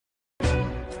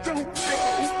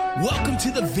Welcome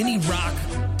to the Vinny Rock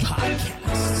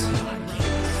Podcast.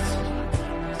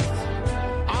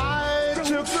 I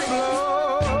took the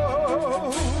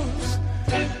blows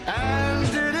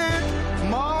and did it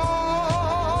my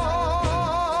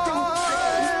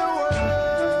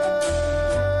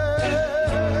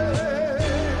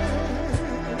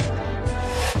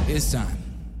way. It's time.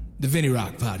 The Vinny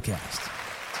Rock Podcast.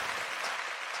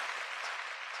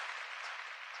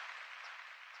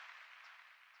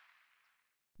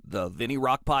 The Vinny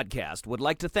Rock Podcast would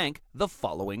like to thank the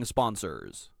following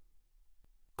sponsors.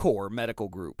 Core Medical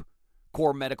Group.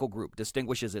 Core Medical Group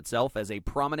distinguishes itself as a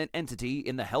prominent entity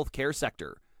in the healthcare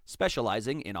sector,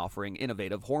 specializing in offering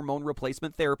innovative hormone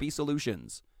replacement therapy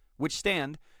solutions, which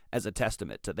stand as a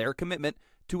testament to their commitment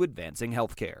to advancing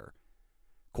healthcare.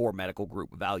 Core Medical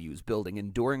Group values building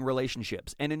enduring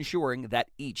relationships and ensuring that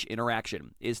each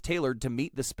interaction is tailored to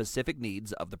meet the specific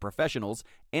needs of the professionals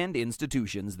and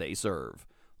institutions they serve.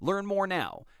 Learn more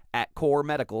now at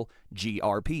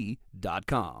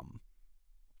coremedicalgrp.com.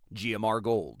 GMR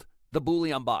Gold. The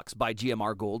Bullion Box by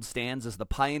GMR Gold stands as the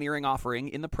pioneering offering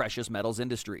in the precious metals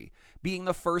industry, being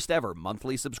the first ever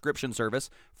monthly subscription service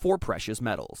for precious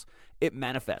metals. It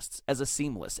manifests as a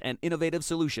seamless and innovative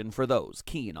solution for those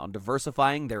keen on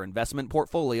diversifying their investment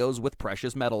portfolios with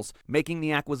precious metals, making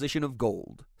the acquisition of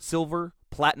gold, silver,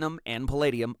 platinum, and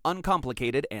palladium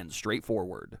uncomplicated and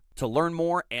straightforward. To learn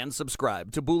more and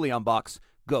subscribe to Bullion Box,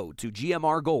 go to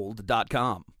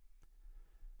gmrgold.com.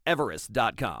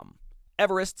 Everest.com.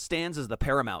 Everest stands as the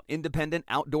paramount independent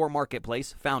outdoor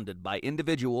marketplace founded by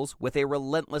individuals with a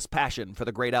relentless passion for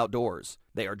the great outdoors.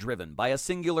 They are driven by a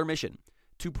singular mission: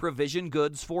 to provision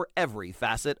goods for every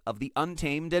facet of the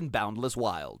untamed and boundless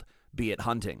wild, be it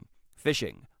hunting,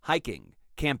 fishing, hiking,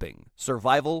 camping,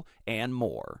 survival, and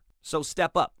more. So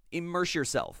step up, immerse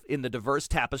yourself in the diverse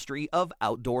tapestry of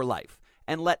outdoor life,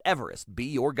 and let Everest be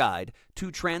your guide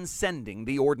to transcending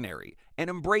the ordinary and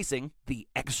embracing the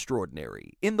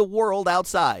extraordinary in the world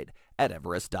outside at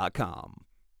Everest.com.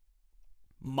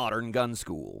 Modern Gun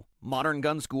School. Modern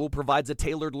Gun School provides a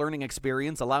tailored learning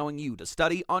experience allowing you to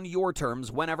study on your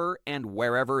terms whenever and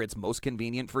wherever it's most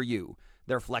convenient for you.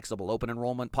 Their flexible open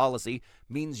enrollment policy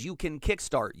means you can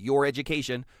kickstart your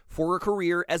education for a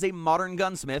career as a modern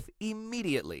gunsmith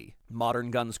immediately. Modern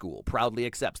Gun School proudly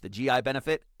accepts the GI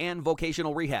benefit and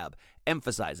vocational rehab,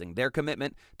 emphasizing their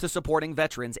commitment to supporting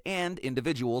veterans and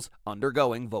individuals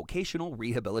undergoing vocational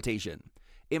rehabilitation.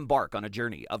 Embark on a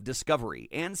journey of discovery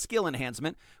and skill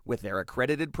enhancement with their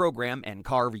accredited program and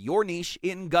carve your niche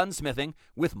in gunsmithing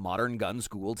with Modern Gun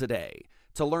School today.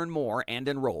 To learn more and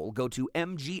enroll, go to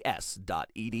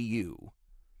mgs.edu.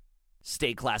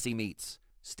 Stay Classy Meats.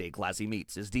 Stay Classy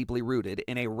Meats is deeply rooted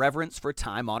in a reverence for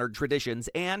time-honored traditions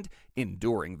and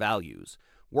enduring values,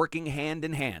 working hand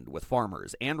in hand with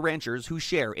farmers and ranchers who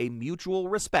share a mutual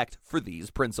respect for these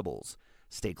principles.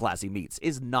 Stay Classy Meats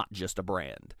is not just a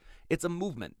brand. It's a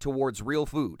movement towards real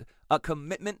food, a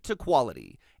commitment to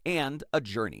quality, and a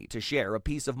journey to share a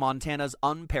piece of Montana's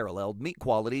unparalleled meat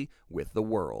quality with the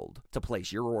world. To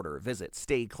place your order, visit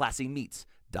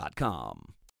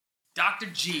stayclassymeats.com. Dr.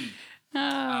 G.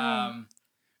 For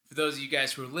those of you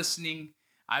guys who are listening,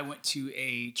 I went to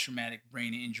a traumatic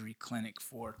brain injury clinic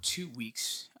for 2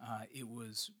 weeks. It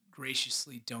was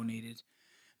graciously donated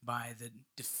by the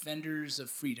Defenders of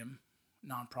Freedom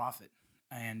nonprofit,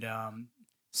 and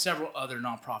several other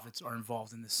nonprofits are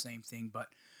involved in the same thing. But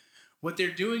what they're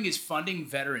doing is funding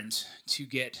veterans to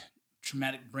get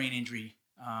traumatic brain injury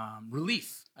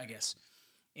relief, I guess.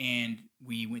 And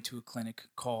we went to a clinic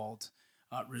called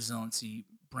Resiliency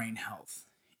Brain Health,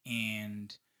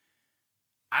 and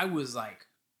I was like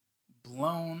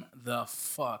blown the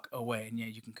fuck away. And yeah,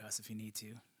 you can cuss if you need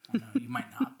to. I don't know, you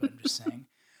might not, but I'm just saying.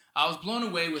 I was blown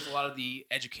away with a lot of the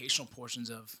educational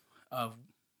portions of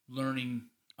learning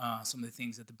some of the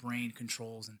things that the brain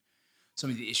controls and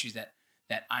some of the issues that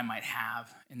I might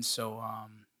have. And so, I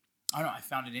don't know, I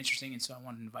found it interesting. And so I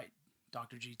wanted to invite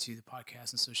Dr. G to the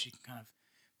podcast, and so she can kind of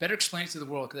better explain it to the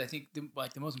world. Because I think the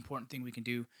most important thing we can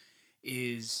do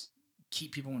is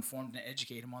keep people informed and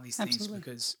educate them on these things. Absolutely.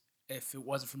 Because if it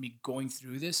wasn't for me going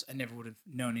through this, I never would have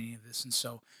known any of this. And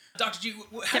so, Dr. G,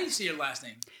 how do you say your last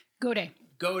name? Gode.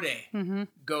 Gode. Mm-hmm.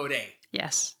 Gode.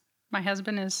 Yes. My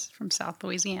husband is from South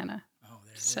Louisiana. Oh,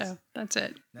 there it is. So that's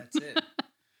it. That's it.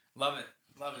 Love it.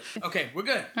 Love it. Okay, we're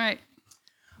good. All right.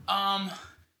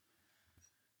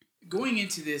 Going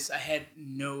into this, I had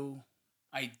no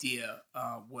idea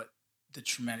what the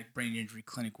traumatic brain injury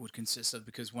clinic would consist of,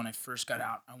 because when I first got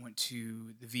out, I went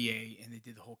to the VA and they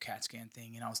did the whole CAT scan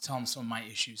thing, and I was telling them some of my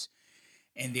issues,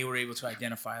 and they were able to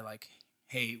identify, like,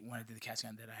 hey, when I did the CAT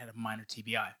scan, that I had a minor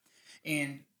TBI.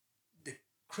 And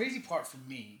crazy part for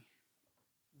me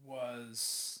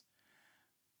was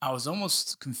I was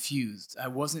almost confused. I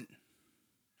wasn't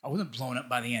blown up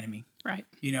by the enemy. Right.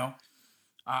 You know,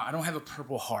 I don't have a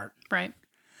Purple Heart. Right.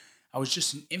 I was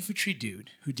just an infantry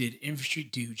dude who did infantry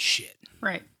dude shit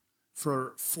Right.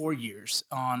 for 4 years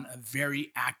on a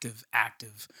very active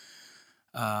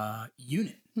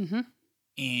unit. Mm-hmm.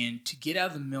 And to get out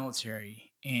of the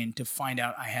military and to find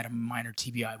out I had a minor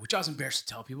TBI, which I was embarrassed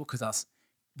to tell people because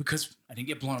I didn't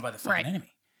get blown up by the fucking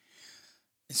enemy.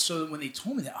 And so when they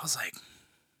told me that, I was like,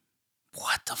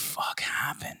 what the fuck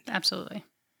happened? Absolutely.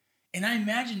 And I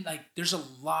imagine like there's a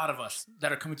lot of us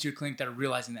that are coming to your clinic that are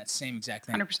realizing that same exact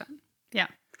thing. 100%. Yeah.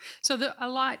 So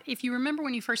if you remember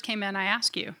when you first came in, I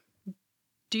asked you,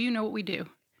 do you know what we do?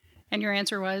 And your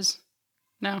answer was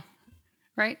no,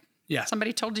 right? Yeah.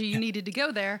 Somebody told you needed to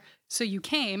go there. So you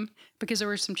came because there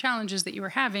were some challenges that you were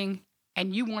having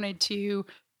and you wanted to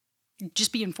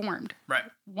just be informed. Right.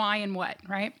 Why and what,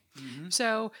 right? Mm-hmm.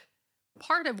 So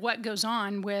part of what goes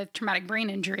on with traumatic brain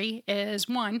injury is,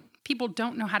 one, people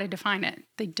don't know how to define it.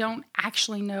 They don't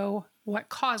actually know what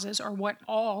causes or what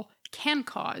all can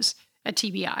cause a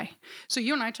TBI. So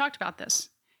you and I talked about this.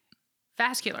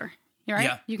 Vascular, right?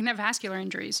 Yeah. You can have vascular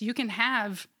injuries. You can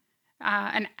have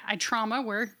a trauma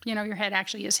where, your head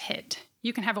actually is hit.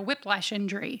 You can have a whiplash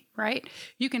injury, right?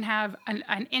 You can have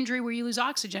an injury where you lose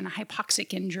oxygen, a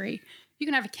hypoxic injury. You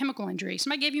can have a chemical injury.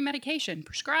 Somebody gave you medication,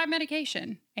 prescribed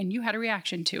medication, and you had a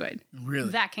reaction to it.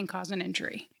 Really? That can cause an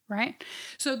injury, right?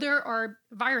 So there are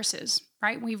viruses,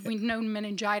 right? We've known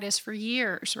meningitis for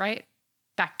years, right?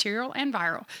 Bacterial and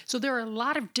viral. So there are a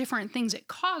lot of different things that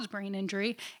cause brain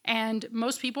injury. And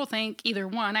most people think either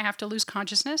one, I have to lose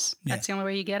consciousness. That's the only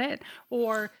way you get it.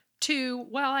 Or two,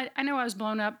 well, I know I was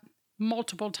blown up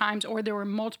multiple times, or there were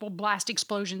multiple blast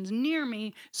explosions near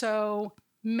me. So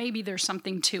maybe there's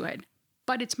something to it.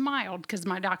 But it's mild because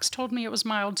my docs told me it was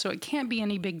mild. So it can't be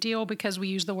any big deal because we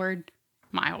use the word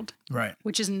mild. Right.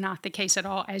 Which is not the case at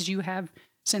all, as you have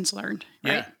since learned.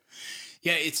 Right? Yeah.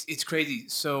 Yeah, it's crazy.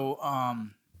 So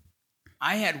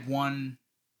I had one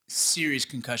serious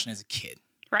concussion as a kid.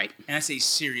 Right. And I say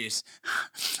serious.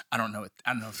 I don't know what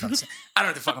I'm saying. I don't know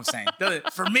what the fuck I'm saying.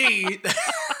 For me,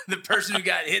 the person who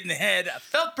got hit in the head, I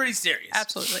felt pretty serious.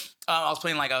 Absolutely. I was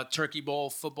playing like a turkey bowl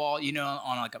football,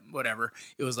 on like a whatever.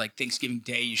 It was like Thanksgiving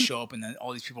Day. You show up and then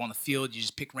all these people on the field. You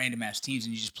just pick random ass teams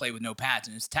and you just play with no pads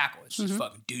and it's tackle. It's just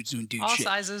fucking dudes doing dude all shit.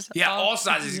 All sizes. Yeah, all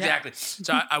sizes, exactly.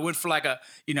 So I went for like I'm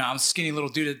a skinny little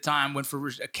dude at the time, went for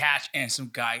a catch and some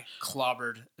guy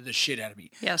clobbered the shit out of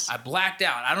me. Yes. I blacked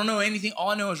out. I don't know anything. All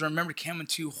I know is I remember coming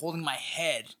to holding my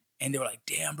head and they were like,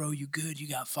 damn, bro, you good? You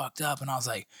got fucked up. And I was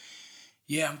like,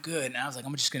 yeah, I'm good. And I was like,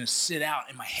 I'm just going to sit out.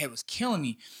 And my head was killing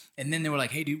me. And then they were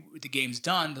like, hey, dude, the game's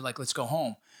done. They're like, let's go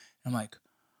home. And I'm like,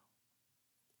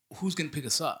 who's going to pick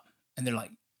us up? And they're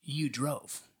like, you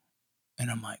drove.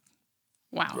 And I'm like,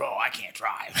 wow, bro, I can't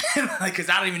drive. Because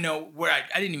I don't even know where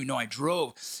I didn't even know I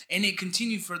drove. And it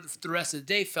continued for the rest of the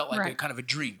day, felt like a kind of a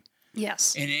dream.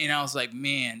 Yes. And I was like,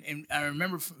 man. And I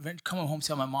remember coming home to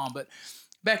tell my mom, but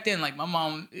back then, like my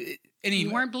mom,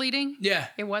 you weren't bleeding. Yeah,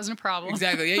 it wasn't a problem.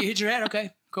 Exactly. Yeah, you hit your head. Okay,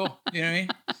 cool. You know what I mean?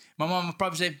 My mom would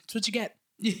probably say, "That's what you get."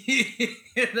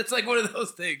 That's like one of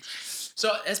those things.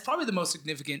 So that's probably the most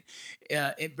significant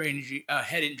brain injury,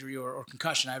 head injury, or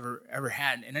concussion I ever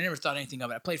had, and I never thought anything of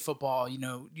it. I played football.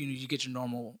 You get your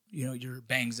normal, your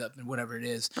bangs up and whatever it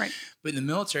is. Right. But in the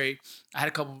military, I had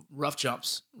a couple rough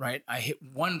jumps. Right. I hit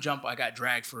one jump. I got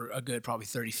dragged for a good probably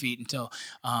 30 feet until.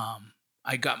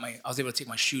 I was able to take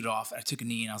my shoe off. I took a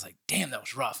knee and I was like, damn, that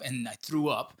was rough. And I threw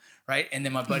up, right? And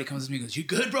then my buddy comes to me and goes, you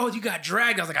good, bro? You got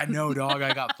dragged. I was like, I know, dog.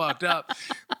 I got fucked up.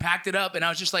 Packed it up. And I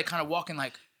was just like kind of walking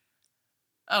like,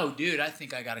 oh, dude, I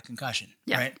think I got a concussion,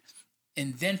 right?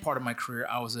 And then part of my career,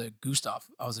 I was a Gustav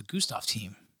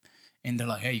team. And they're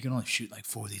like, hey, you can only shoot like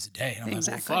 4 of these a day. And I'm like,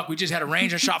 well, fuck, we just had a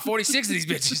range and shot 46 of these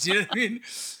bitches. You know what I mean?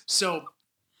 So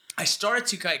I started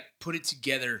to like put it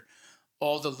together,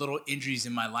 all the little injuries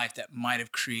in my life that might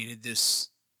have created this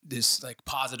like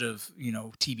positive,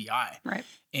 TBI. Right.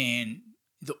 And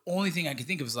the only thing I can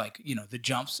think of is like, the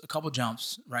jumps, a couple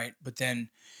jumps, right? But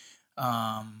then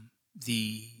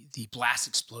the blast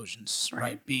explosions,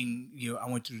 right? Being, I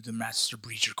went through the master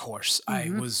breacher course.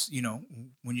 Mm-hmm. I was,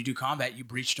 when you do combat, you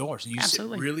breach doors and you sit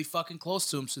really fucking close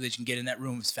to them so that you can get in that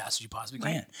room as fast as you possibly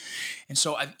can. And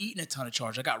so I've eaten a ton of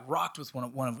charge. I got rocked with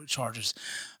one of the charges.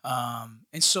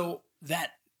 And so then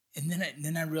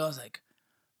I realized like,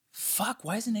 fuck,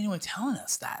 why isn't anyone telling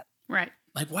us that? Right.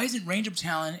 Like, why isn't Ranger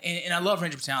Battalion, and I love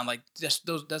Ranger Battalion, like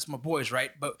that's my boys, right?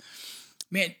 But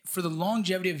man, for the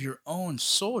longevity of your own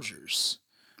soldiers,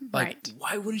 Like, right.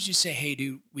 why wouldn't you say, hey,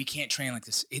 dude, we can't train like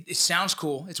this? It sounds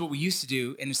cool. It's what we used to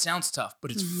do, and it sounds tough, but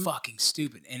it's fucking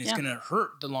stupid, and it's going to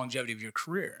hurt the longevity of your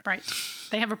career. Right.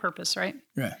 They have a purpose, right?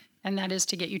 Yeah. And that is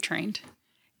to get you trained.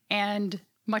 And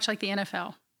much like the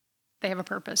NFL, they have a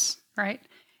purpose, right?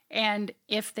 And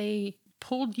if they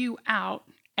pulled you out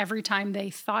every time they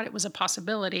thought it was a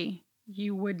possibility,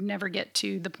 you would never get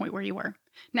to the point where you were.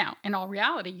 Now, in all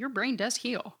reality, your brain does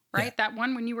heal, right? Yeah. That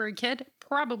one when you were a kid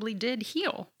probably did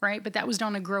heal, right? But that was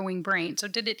on a growing brain. So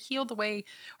did it heal the way,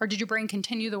 or did your brain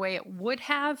continue the way it would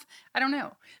have? I don't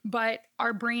know. But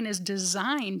our brain is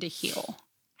designed to heal.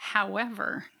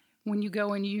 However, when you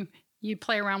go and you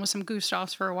play around with some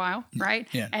Gustavs for a while, right?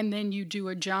 Yeah. And then you do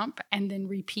a jump and then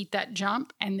repeat that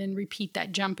jump and then repeat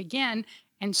that jump again.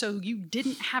 And so you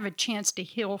didn't have a chance to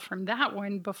heal from that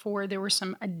one before there were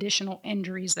some additional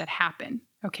injuries that happen.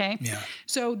 Okay. Yeah.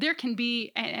 So there can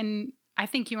be, and I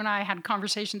think you and I had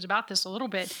conversations about this a little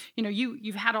bit. You know,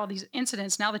 you've had all these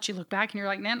incidents now that you look back and you're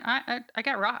like, man, I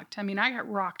got rocked. I mean, I got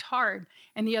rocked hard.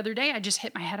 And the other day I just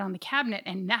hit my head on the cabinet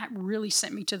and that really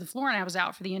sent me to the floor and I was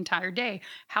out for the entire day.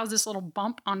 How's this little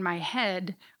bump on my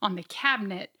head on the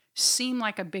cabinet seem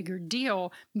like a bigger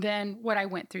deal than what I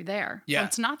went through there? Yeah. Well,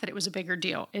 it's not that it was a bigger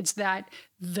deal. It's that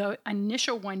the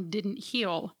initial one didn't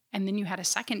heal. And then you had a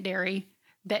secondary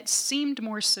that seemed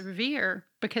more severe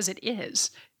because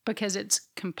it's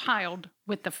compiled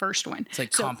with the first one. It's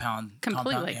like so compound.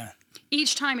 Completely. Yeah.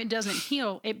 Each time it doesn't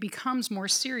heal, it becomes more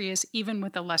serious, even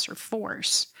with a lesser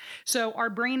force. So our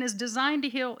brain is designed to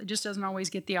heal. It just doesn't always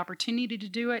get the opportunity to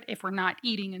do it if we're not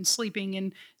eating and sleeping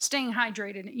and staying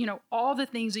hydrated. You know, all the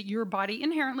things that your body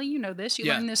inherently, you know this, you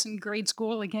learn this in grade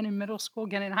school, again in middle school,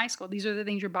 again in high school. These are the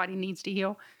things your body needs to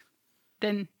heal.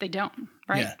 Then they don't,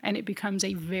 right? Yeah. And it becomes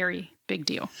a very big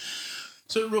deal.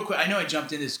 So real quick, I know I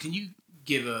jumped in this. Can you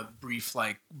give a brief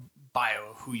bio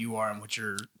of who you are and what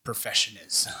your profession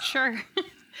is? Sure.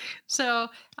 So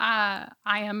I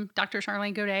am Dr.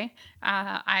 Charlene Godet.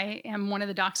 I am one of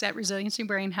the docs at Resiliency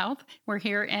Brain Health. We're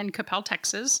here in Coppell,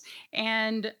 Texas.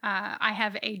 And I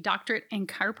have a doctorate in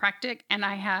chiropractic, and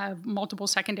I have multiple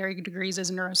secondary degrees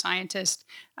as a neuroscientist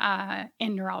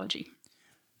in neurology.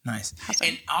 Nice. Awesome.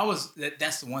 And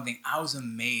that's the one thing. I was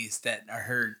amazed that I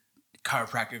heard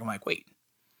chiropractic. I'm like, wait,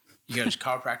 you guys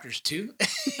chiropractors too?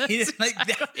 Like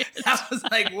that was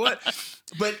like, what?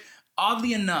 But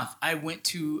oddly enough, I went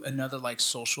to another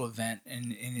social event,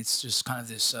 and it's just kind of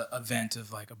this event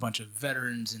of like a bunch of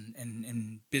veterans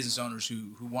and business owners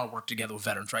who want to work together with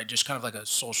veterans, right? Just kind of like a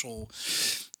social.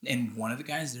 And one of the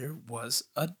guys there was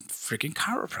a freaking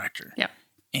chiropractor. Yeah.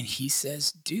 And he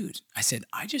says, dude, I said,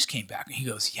 I just came back. And he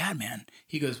goes, yeah, man.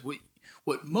 He goes,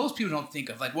 what most people don't think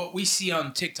of, like what we see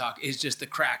on TikTok is just the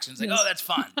cracks. And it's like, oh, that's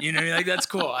fun. You know what I mean? Like, that's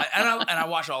cool. And I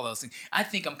watch all those things. I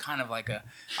think I'm kind of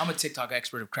I'm a TikTok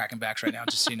expert of cracking backs right now,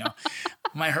 just so you know.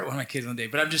 Might hurt one of my kids one day,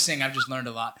 but I'm just saying I've just learned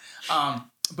a lot.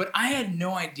 But I had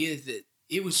no idea that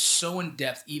it was so in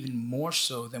depth, even more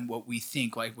so than what we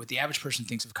think. Like what the average person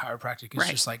thinks of chiropractic is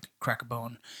just like crack a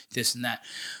bone, this and that.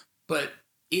 But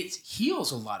it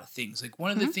heals a lot of things. Like one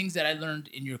of the things that I learned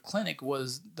in your clinic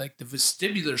was like the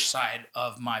vestibular side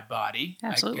of my body.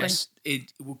 Absolutely. I guess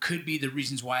it could be the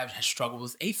reasons why I've struggled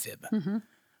with AFib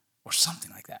or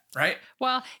something like that, right?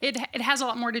 Well, it has a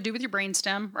lot more to do with your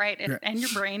brainstem, right? And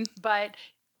your brain, but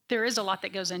there is a lot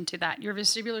that goes into that. Your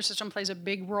vestibular system plays a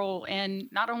big role in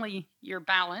not only your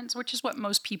balance, which is what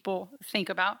most people think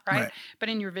about, right? But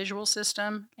in your visual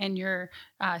system and your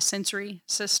sensory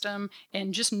system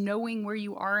and just knowing where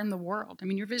you are in the world. I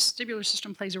mean, your vestibular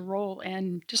system plays a role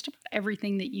in just about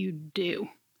everything that you do.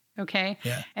 Okay.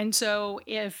 Yeah. And so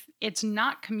if it's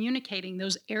not communicating,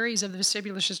 those areas of the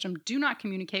vestibular system do not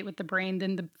communicate with the brain,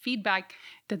 then the feedback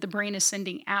that the brain is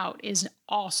sending out is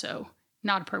also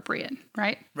not appropriate,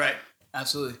 right? Right.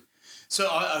 Absolutely. So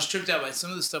I was tripped out by some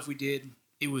of the stuff we did.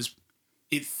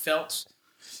 It felt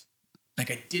like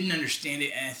I didn't understand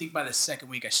it. And I think by the second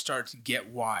week, I started to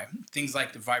get why. Things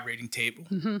like the vibrating table,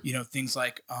 things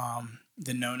like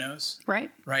the no-nos. Right.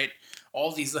 Right.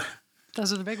 All these.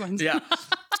 Those are the big ones. Yeah.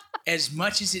 As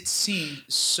much as it seemed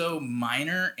so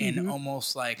minor and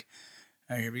almost like,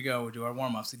 oh, here we go, we'll do our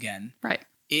warm-ups again. Right.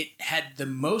 It had the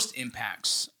most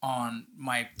impacts on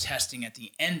my testing at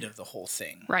the end of the whole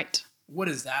thing. Right. What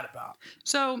is that about?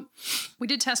 So we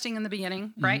did testing in the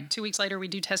beginning, right? 2 weeks later, we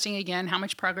do testing again. How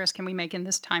much progress can we make in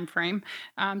this time frame?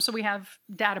 So we have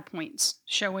data points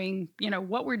showing,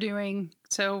 what we're doing.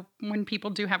 So when people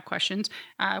do have questions,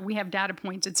 we have data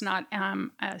points. It's not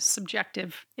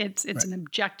subjective. It's an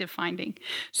objective finding.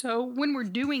 So when we're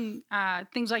doing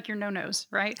things like your no-nos,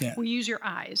 right? Yeah. We use your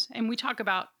eyes, and we talk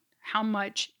about how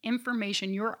much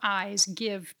information your eyes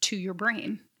give to your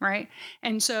brain, right?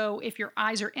 And so if your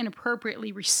eyes are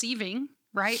inappropriately receiving,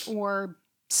 right, or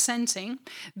sensing,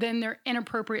 then they're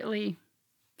inappropriately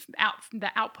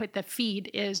the output, the feed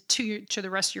is to the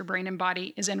rest of your brain and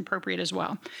body is inappropriate as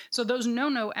well. So those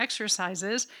no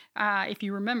exercises, if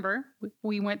you remember,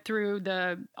 we went through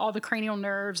all the cranial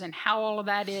nerves and how all of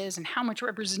that is and how much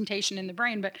representation in the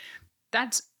brain, but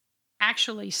that's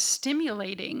actually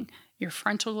stimulating your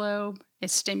frontal lobe.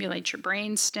 It stimulates your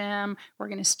brain stem. We're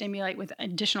going to stimulate with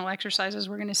additional exercises.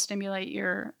 We're going to stimulate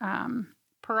your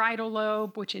parietal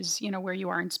lobe, which is, where you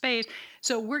are in space.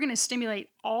 So we're going to stimulate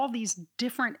all these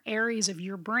different areas of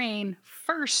your brain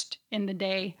first in the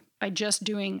day by just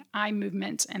doing eye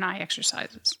movements and eye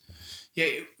exercises. Yeah,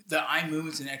 the eye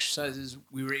movements and exercises,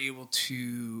 we were able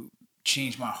to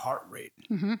change my heart rate.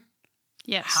 Mm-hmm.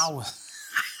 Yes. How?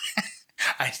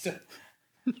 I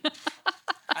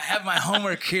have my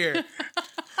homework here. These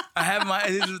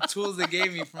are the tools they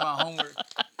gave me for my homework.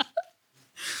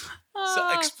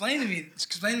 So explain to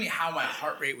me how my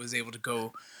heart rate was able to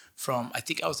go from, I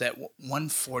think I was at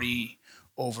 140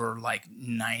 over like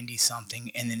 90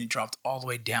 something, and then it dropped all the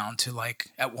way down to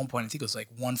like, at one point, I think it was like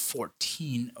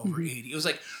 114 over 80. It was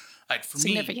like for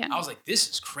me, I was like, this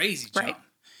is crazy, John. Right.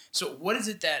 So what is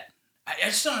it that, I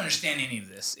just don't understand any of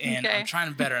this, and I'm trying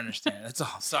to better understand it. That's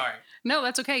all. Sorry. No,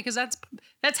 that's okay, because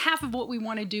that's half of what we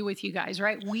want to do with you guys,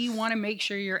 right? We want to make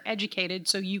sure you're educated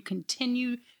so you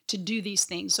continue to do these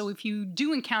things. So if you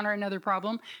do encounter another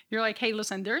problem, you're like, hey,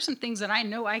 listen, there are some things that I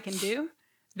know I can do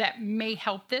that may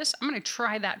help this. I'm going to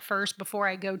try that first before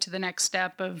I go to the next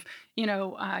step of,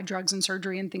 drugs and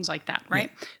surgery and things like that,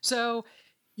 right? Yeah. So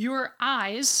your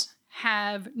eyes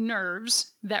have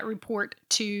nerves that report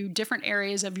to different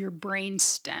areas of your brain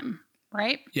stem,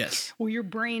 right? Yes. Well, your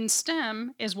brain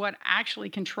stem is what actually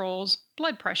controls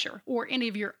blood pressure or any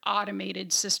of your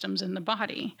automated systems in the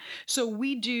body. So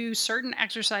we do certain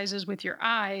exercises with your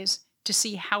eyes to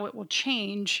see how it will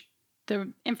change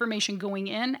the information going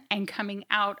in and coming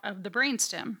out of the brain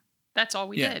stem. That's all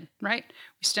we did, right?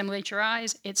 We stimulate your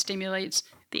eyes, it stimulates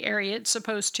the area it's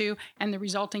supposed to, and the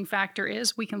resulting factor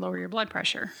is we can lower your blood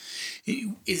pressure.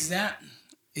 Is that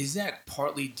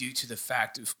partly due to the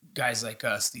fact of guys like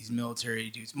us, these military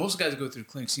dudes? Most guys that go through the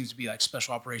clinic seems to be like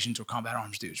special operations or combat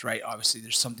arms dudes, right? Obviously,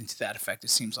 there's something to that effect, it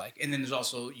seems like. And then there's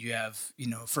also, you have,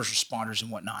 first responders and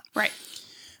whatnot. Right.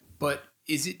 But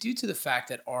is it due to the fact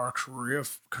that our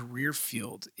career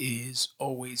field is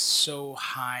always so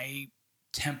high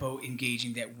tempo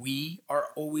engaging that we are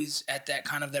always at that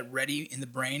kind of that ready in the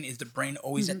brain? Is the brain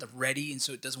always at the ready, and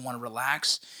so it doesn't want to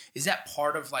relax? Is that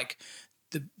part of like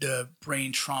the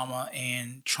brain trauma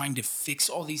and trying to fix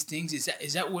all these things?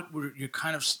 Is that what you're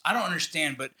kind of, I don't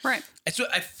understand, but right. So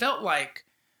I felt like,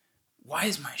 why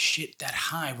is my shit that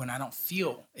high when I don't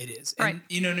feel it is? And right.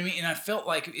 You know what I mean? And I felt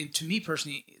like, to me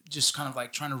personally, just kind of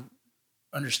like trying to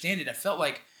understand it, I felt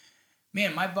like,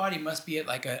 man, my body must be at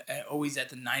like always at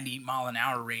the 90 mile an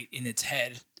hour rate in its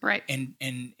head. Right. And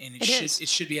it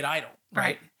should be at idle.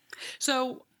 Right.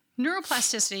 So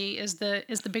neuroplasticity is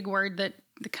the big word that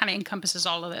kind of encompasses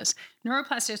all of this.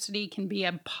 Neuroplasticity can be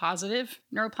a positive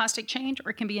neuroplastic change,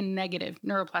 or it can be a negative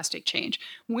neuroplastic change.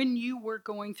 When you were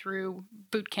going through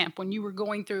boot camp, when you were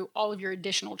going through all of your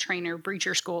additional trainer,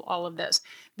 breacher school, all of this,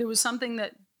 there was something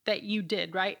that you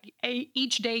did, right?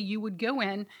 Each day you would go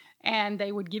in and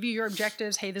they would give you your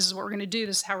objectives. Hey, this is what we're going to do.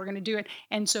 This is how we're going to do it.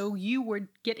 And so you would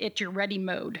get at your ready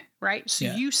mode, right? So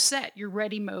you set your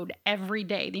ready mode every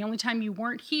day. The only time you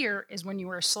weren't here is when you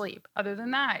were asleep. Other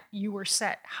than that, you were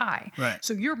set high. Right.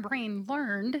 So your brain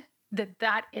learned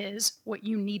that is what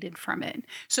you needed from it.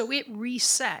 So it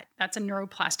reset. That's a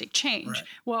neuroplastic change. Right.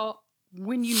 Well,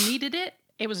 when you needed it,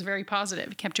 it was very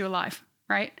positive. It kept you alive,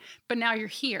 right? But now you're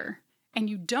here and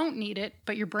you don't need it,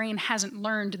 but your brain hasn't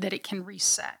learned that it can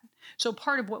reset. So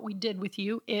part of what we did with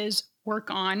you is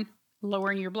work on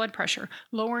lowering your blood pressure,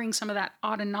 lowering some of that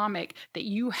autonomic that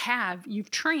you've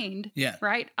trained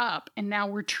right up, and now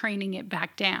we're training it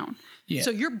back down. Yeah. So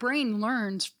your brain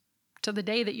learns to the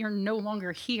day that you're no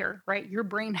longer here, right? Your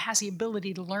brain has the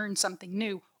ability to learn something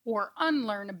new or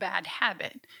unlearn a bad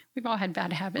habit. We've all had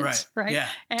bad habits, right? Yeah,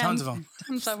 and tons of them.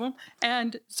 Tons of them.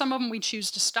 And some of them we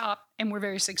choose to stop and we're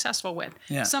very successful with.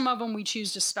 Yeah. Some of them we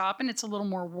choose to stop and it's a little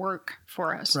more work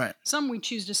for us. Right. Some we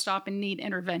choose to stop and need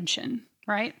intervention,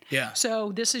 right? Yeah.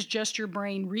 So this is just your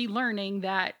brain relearning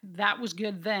that was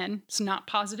good then. It's not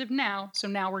positive now. So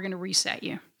now we're going to reset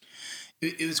you.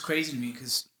 It was crazy to me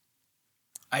because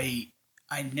I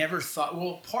never thought,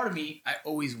 well, part of me, I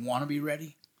always want to be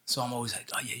ready. So I'm always like,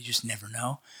 oh yeah, you just never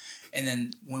know. And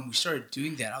then when we started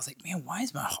doing that, I was like, man, why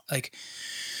is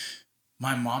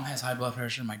my mom has high blood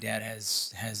pressure. My dad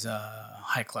has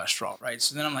high cholesterol, right?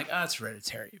 So then I'm like, oh, it's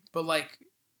hereditary. But like,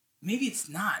 maybe it's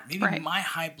not. Maybe my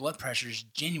high blood pressure is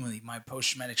genuinely my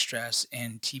post-traumatic stress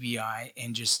and TBI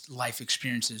and just life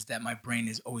experiences that my brain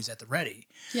is always at the ready.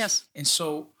 Yes. And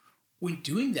so when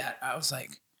doing that, I was like,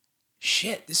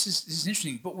 shit, this is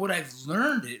interesting. But what I've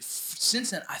learned since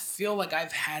then, I feel like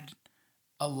I've had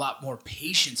a lot more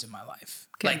patience in my life.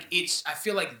 Good. Like I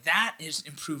feel like that has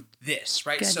improved this,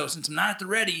 right? Good. So since I'm not at the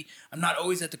ready, I'm not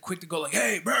always at the quick to go like,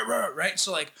 hey, brr, brr, right?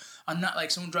 So like, I'm not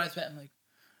like someone drives past, I'm like,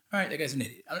 all right, that guy's an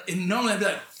idiot. And normally I'd be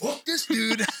like, fuck this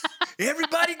dude.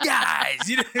 Everybody dies.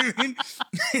 You know what I mean?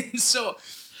 And so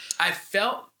I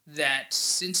felt that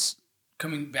since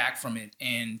coming back from it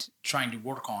and trying to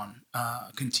work on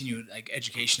continued like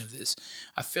education of this,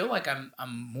 I feel like I'm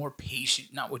more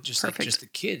patient, not with just like just the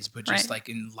kids, but just like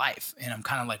in life. And I'm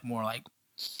kind of like more like,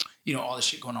 you know, all the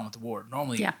shit going on with the war.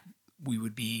 Normally we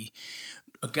would be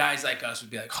guys like us would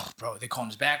be like, oh, bro, they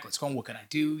calling us back. Let's go. What can I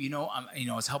do? You know,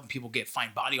 I was helping people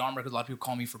find body armor because a lot of people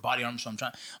call me for body armor. So I'm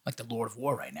like the Lord of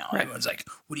War right now. Right. Everyone's like,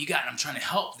 what do you got? And I'm trying to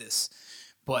help this,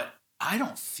 but I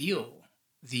don't feel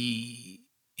the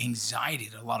anxiety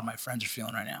that a lot of my friends are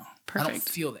feeling right now. Perfect. I don't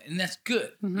feel that. And that's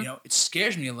good. Mm-hmm. You know, it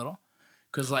scares me a little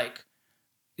because like,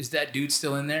 is that dude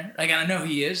still in there? Like, I know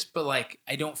he is, but like,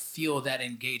 I don't feel that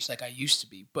engaged like I used to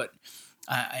be. But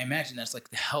I imagine that's like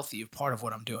the healthy part of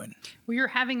what I'm doing. Well, you're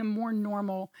having a more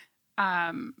normal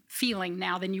feeling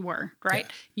now than you were, right?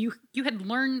 Yeah. You had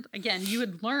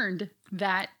learned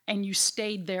that, and you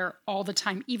stayed there all the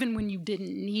time, even when you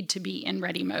didn't need to be in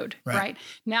ready mode, right?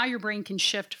 Now your brain can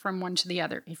shift from one to the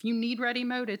other. If you need ready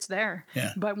mode, it's there.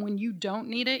 Yeah. But when you don't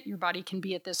need it, your body can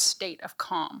be at this state of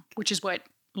calm, which is what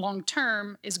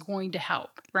long-term is going to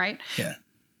help, right? Yeah.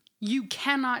 You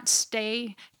cannot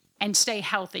stay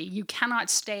healthy. You cannot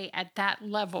stay at that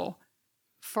level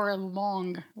for a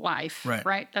long life,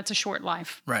 right? That's a short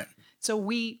life. Right. So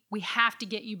we have to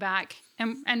get you back,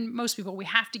 and most people, we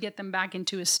have to get them back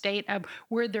into a state of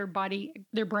where their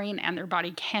brain and their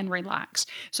body can relax.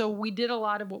 So we did a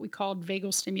lot of what we called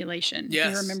vagal stimulation.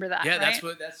 Yes. You remember that, yeah,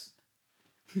 right?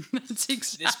 That's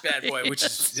exactly. This bad boy,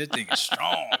 this thing is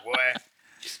strong,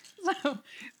 boy. So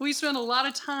we spent a lot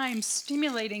of time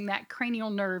stimulating that cranial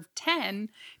nerve 10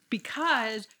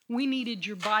 because we needed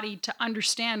your body to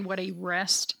understand what a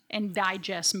rest and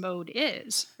digest mode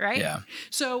is, right? Yeah.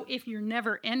 So if you're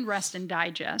never in rest and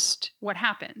digest, what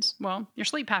happens? Well, your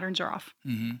sleep patterns are off,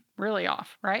 really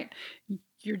off, right?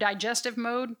 Your digestive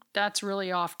mode, that's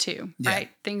really off too, right?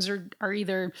 Things are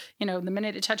either, the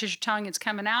minute it touches your tongue, it's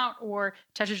coming out, or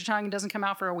touches your tongue and doesn't come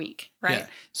out for a week, right? Yeah.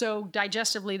 So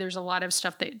digestively, there's a lot of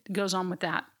stuff that goes on with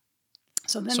that.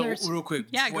 So real quick,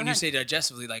 when you say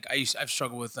digestively, like I've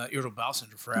struggled with irritable bowel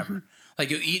syndrome forever. Mm-hmm.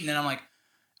 Like you'll eat and then I'm like,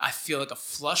 I feel like a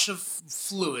flush of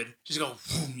fluid just go,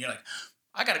 boom, you're like,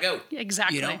 I gotta go.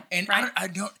 Exactly. And I try. I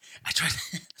told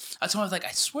her, I was like,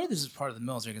 I swear this is part of the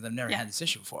military because I've never had this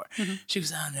issue before. Mm-hmm. She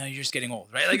goes, oh no, you're just getting old,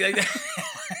 right? Like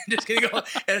just getting old.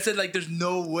 And I said, like, there's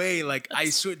no way. Like, I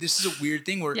swear, this is a weird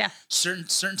thing where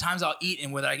certain times I'll eat,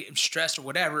 and whether I get stressed or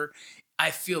whatever,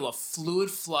 I feel a fluid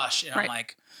flush, and I'm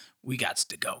like, we got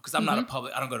to go, because I'm not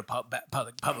I don't go to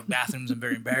public bathrooms. I'm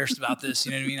very embarrassed about this.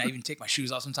 You know what I mean? I even take my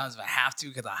shoes off sometimes if I have to,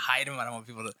 because I hide them. I don't want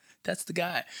people to, that's the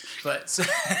guy. But so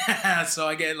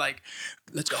I get like,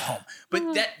 let's go home.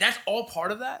 But that's all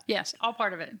part of that? Yes, all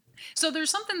part of it. So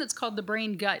there's something that's called the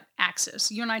brain-gut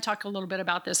axis. You and I talk a little bit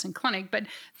about this in clinic, but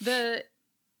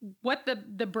what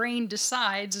the brain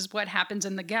decides is what happens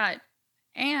in the gut.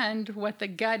 And what the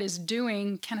gut is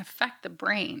doing can affect the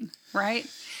brain, right?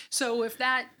 So if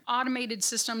that automated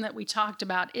system that we talked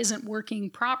about isn't working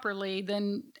properly,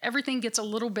 then everything gets a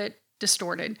little bit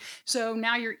distorted. So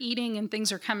now you're eating and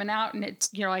things are coming out, and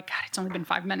you're like, God, it's only been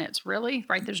 5 minutes. Really?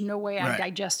 Right? There's no way I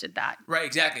digested that. Right,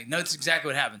 exactly. No, it's exactly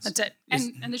what happens. That's it.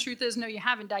 And the truth is, no, you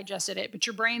haven't digested it, but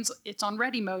your brain's, it's on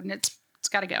ready mode, and it's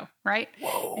got to go, right?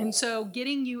 Whoa. And so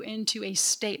getting you into a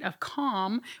state of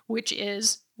calm, which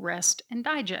is rest and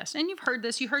digest. And you've heard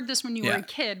this. You heard this when you were a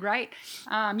kid, right?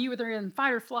 You were either in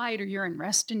fight or flight, or you're in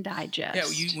rest and digest.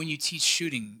 Yeah, when you teach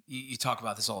shooting, you talk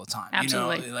about this all the time.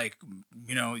 Absolutely.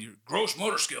 Your gross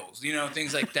motor skills,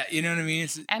 things like that. You know what I mean?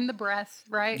 And the breath,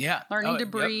 right? Yeah. Learning to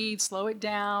breathe, slow it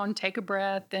down, take a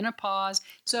breath, then a pause.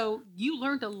 So you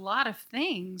learned a lot of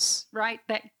things, right,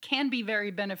 that can be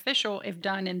very beneficial if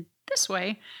done in this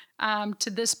way to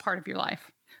this part of your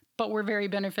life. But we're very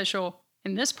beneficial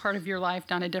in this part of your life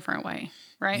done a different way,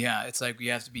 right? Yeah, it's like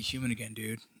you have to be human again,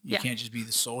 dude. You can't just be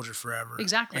the soldier forever.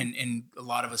 Exactly. And a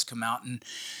lot of us come out, and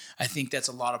I think that's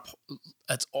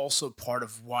also part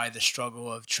of why the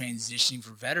struggle of transitioning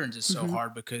for veterans is so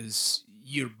hard, because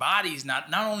your body's not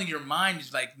only your mind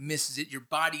is like misses it, your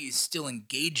body is still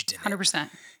engaged in it. 100%.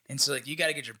 And so like you got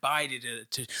to get your body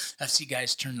to I see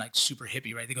guys turn like super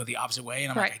hippie, right? They go the opposite way,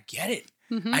 and I'm like, I get it.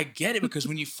 I get it, because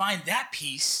when you find that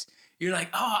piece, you're like,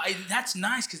 oh, that's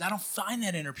nice, because I don't find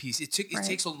that inner peace. It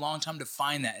takes a long time to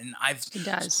find that, and I've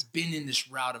been in this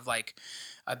route of like,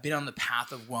 I've been on the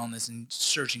path of wellness and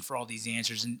searching for all these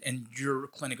answers, and your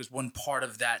clinic was one part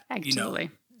of that. Absolutely. You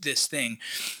know, this thing,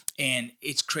 and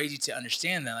it's crazy to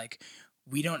understand that like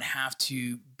we don't have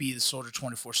to be the soldier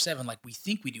 24/7 like we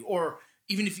think we do, or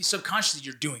even if you subconsciously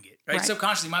you're doing it, right?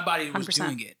 Subconsciously, my body was 100%.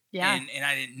 doing it, and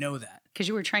I didn't know that because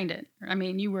you were trained it. I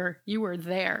mean, you were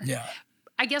there. Yeah.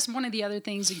 I guess one of the other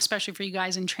things, especially for you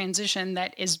guys in transition,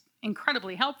 that is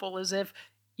incredibly helpful is if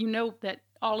you know that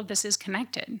all of this is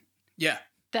connected. Yeah.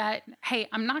 That, hey,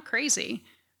 I'm not crazy.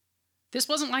 This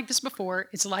wasn't like this before.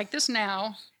 It's like this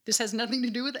now. This has nothing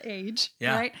to do with age,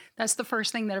 right? That's the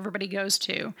first thing that everybody goes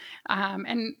to.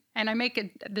 And I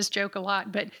make this joke a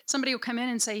lot, but somebody will come in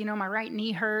and say, you know, my right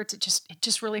knee hurts. It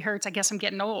just really hurts. I guess I'm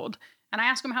getting old. And I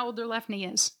ask them how old their left knee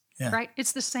is. Yeah. Right?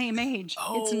 It's the same age.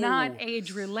 Oh. It's not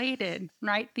age related,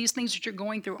 right? These things that you're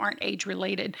going through aren't age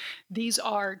related. These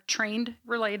are trained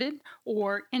related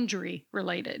or injury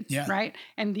related, right?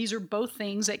 And these are both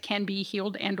things that can be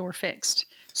healed and or fixed.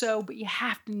 So, but you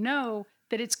have to know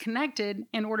that it's connected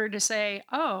in order to say,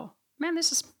 oh, man,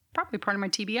 this is probably part of my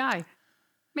TBI.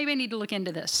 Maybe I need to look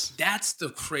into this. That's the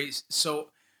crazy. So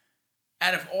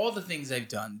out of all the things I've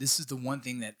done, this is the one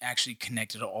thing that actually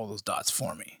connected all those dots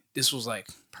for me. This was like,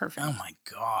 perfect. Oh my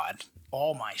God,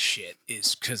 all my shit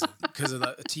is because of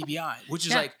the TBI, which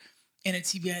is like, and a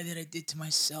TBI that I did to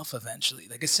myself eventually.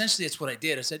 Like essentially that's what I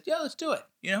did. I said, yeah, let's do it.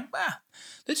 You know,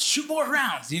 let's shoot more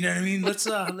rounds. You know what I mean? Let's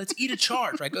eat a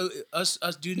charge. Right? Us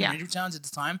doing the Ranger Towns at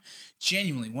the time,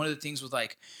 genuinely, one of the things was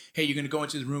like, hey, you're gonna go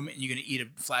into the room and you're gonna eat a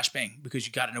flashbang because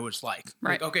you gotta know what it's like.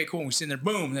 Right. Like, okay, cool. And we're sitting there,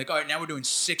 boom. Like, all right, now we're doing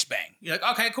 6 bang. You're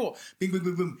like, okay, cool. Bing, boom,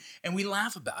 boom, boom. And we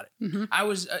laugh about it. Mm-hmm. I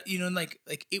was, like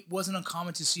it wasn't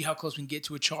uncommon to see how close we can get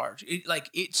to a charge.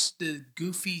 It's the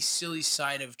goofy, silly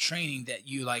side of training that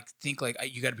you like think like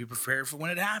you got to be prepared for when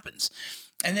it happens.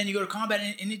 And then you go to combat,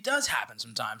 and it does happen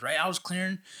sometimes, right? I was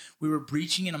clearing, we were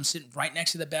breaching, and I'm sitting right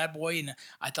next to the bad boy, and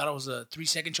I thought it was a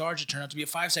 3-second charge. It turned out to be a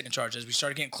 5-second charge. As we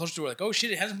started getting closer to it, we're like, oh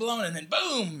shit, it hasn't blown, and then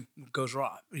boom, it goes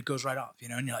right off, you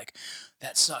know? And you're like,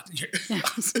 that sucked. And you're,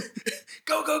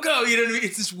 go, you know what I mean?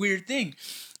 It's this weird thing.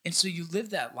 And so you live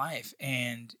that life,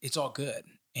 and it's all good.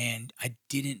 And I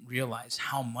didn't realize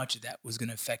how much of that was going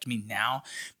to affect me now,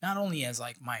 not only as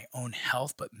like my own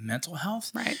health, but mental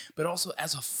health, right? But also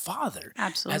as a father,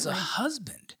 absolutely, as a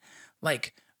husband,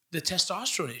 like the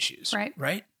testosterone issues,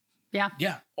 right?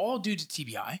 Yeah, all due to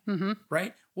TBI,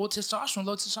 right? Well, low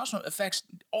testosterone affects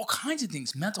all kinds of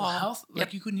things, mental health,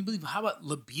 like you couldn't even believe. How about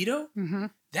libido? Mm-hmm.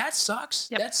 That sucks.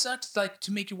 Yep. That sucks. Like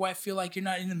to make your wife feel like you're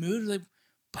not in the mood, like,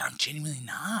 but I'm genuinely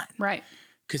not, right?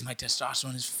 Because my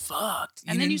testosterone is fucked.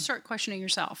 And then you start questioning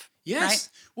yourself. Yes. Right?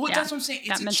 Well, that's what I'm saying.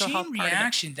 It's a chain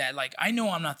reaction that, like, I know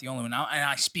I'm not the only one. And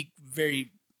I speak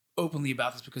very openly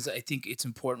about this because I think it's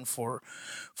important for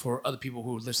other people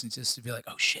who are listening to this to be like,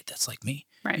 oh, shit, that's like me.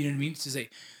 Right. You know what I mean? To say,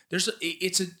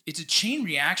 it's a chain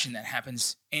reaction that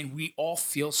happens, and we all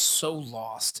feel so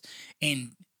lost.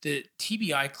 And the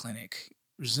TBI clinic,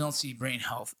 Resiliency Brain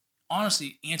Health,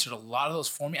 honestly answered a lot of those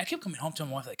for me. I kept coming home to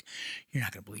my wife like, you're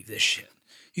not going to believe this shit.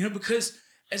 You know, because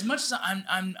as much as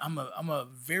I'm a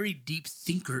very deep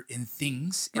thinker in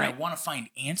things, and I want to find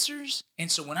answers.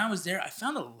 And so when I was there, I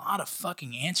found a lot of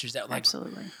fucking answers that like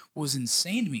was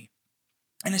insane to me.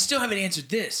 And I still haven't answered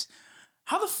this.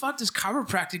 How the fuck does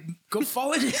chiropractic go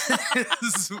fall into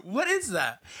this? What is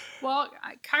that? Well,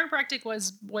 chiropractic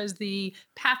was the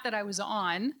path that I was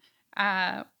on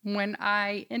when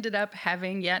I ended up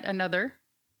having yet another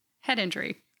head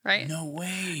injury. Right? No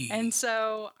way. And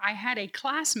so I had a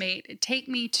classmate take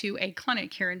me to a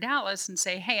clinic here in Dallas and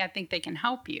say, hey, I think they can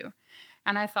help you.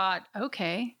 And I thought,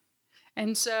 okay.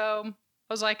 And so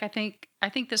I was like, I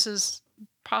think this is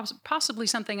possibly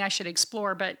something I should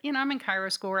explore, but I'm in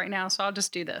chiro school right now, so I'll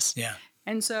just do this. Yeah.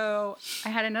 And so I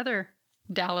had another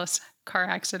Dallas car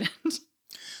accident.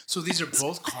 So these are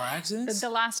both car accidents? The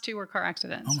last 2 were car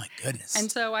accidents. Oh my goodness.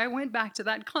 And so I went back to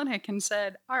that clinic and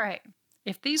said, all right,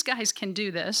 if these guys can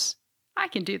do this, I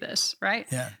can do this, right?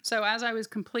 Yeah. So as I was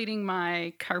completing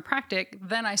my chiropractic,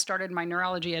 then I started my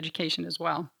neurology education as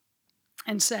well,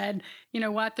 and said, you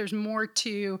know what? There's more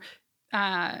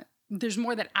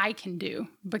that I can do,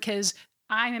 because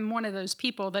I am one of those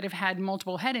people that have had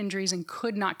multiple head injuries and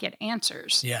could not get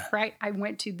answers. Yeah. Right. I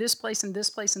went to this place and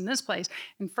this place and this place,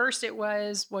 and first it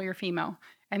was, well, you're female,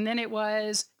 and then it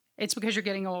was, it's because you're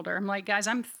getting older. I'm like, guys,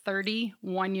 I'm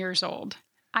 31 years old.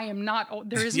 I am not old.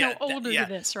 There is no older to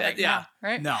this now,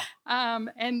 right? No.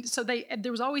 And so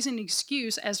there was always an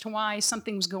excuse as to why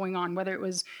something was going on, whether it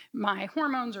was my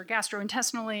hormones or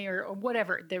gastrointestinally or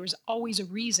whatever. There was always a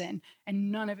reason,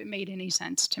 and none of it made any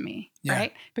sense to me,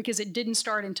 right? Because it didn't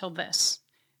start until this.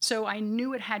 So I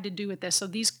knew it had to do with this. So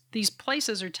these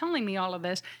places are telling me all of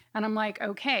this, and I'm like,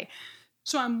 okay.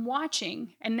 So I'm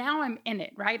watching, and now I'm in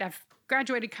it, right? I've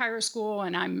graduated chiro school,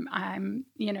 and I'm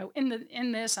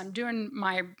in this. I'm doing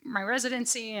my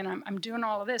residency, and I'm doing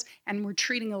all of this, and we're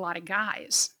treating a lot of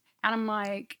guys, and I'm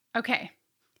like, okay,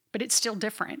 but it's still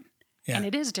different, and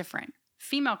it is different.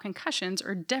 Female concussions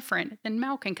are different than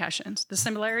male concussions. The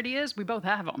similarity is we both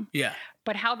have them,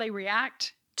 but how they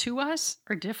react to us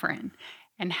are different,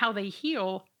 and how they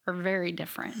heal are very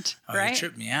different. Right? You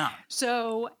tripped me out.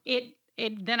 So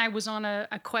then I was on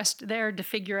a quest there to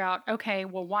figure out, okay,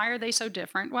 well, why are they so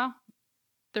different? Well,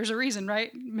 there's a reason, right?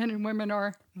 Men and women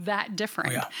are that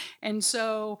different. And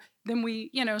so then we,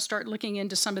 start looking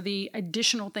into some of the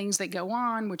additional things that go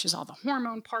on, which is all the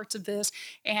hormone parts of this.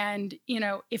 And,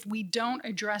 if we don't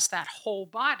address that whole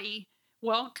body,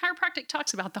 well, chiropractic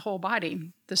talks about the whole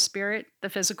body, the spirit, the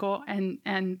physical,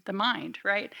 and the mind,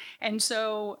 right? And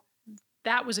so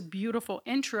that was a beautiful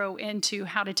intro into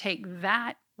how to take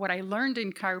that, what I learned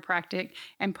in chiropractic,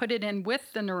 and put it in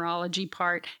with the neurology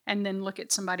part, and then look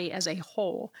at somebody as a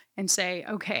whole and say,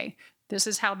 okay, this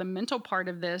is how the mental part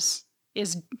of this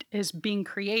is being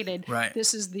created. Right.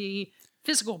 This is the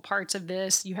physical parts of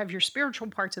this. You have your spiritual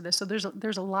parts of this. So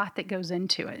there's a lot that goes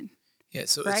into it. Yeah,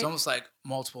 so right? It's almost like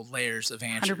multiple layers of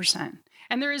answers. 100%.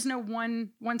 And there is no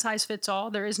one size fits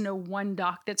all. There is no one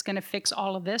doc that's going to fix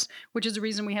all of this, which is the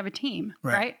reason we have a team,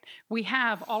 right? We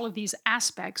have all of these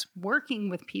aspects working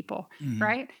with people,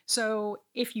 right? So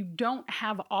if you don't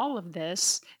have all of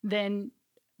this, then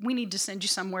we need to send you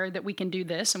somewhere that we can do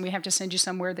this, and we have to send you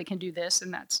somewhere that can do this,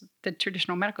 and that's the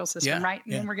traditional medical system, right?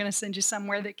 And then we're going to send you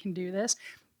somewhere that can do this.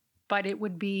 But it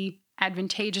would be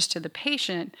advantageous to the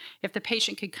patient if the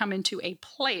patient could come into a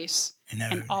place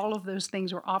and all of those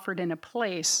things were offered in a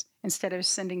place instead of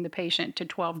sending the patient to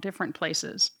 12 different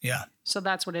places. Yeah. So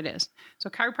that's what it is. So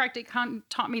chiropractic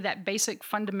taught me that basic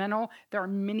fundamental. There are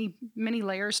many, many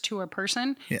layers to a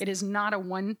person. Yeah. It is not a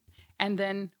one. And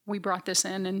then we brought this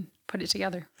in and put it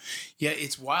together. Yeah,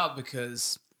 it's wild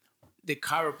because the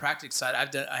chiropractic side,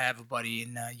 I have a buddy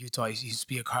in Utah. He used to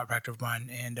be a chiropractor of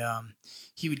mine, and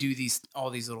he would do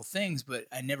all these little things, but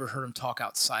I never heard him talk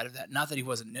outside of that. Not that he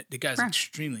wasn't, the guy's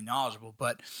extremely knowledgeable,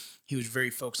 but he was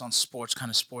very focused on sports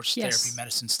therapy,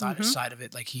 medicine side of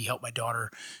it. Like, he helped my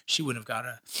daughter. She wouldn't have got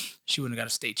a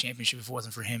state championship if it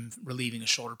wasn't for him relieving a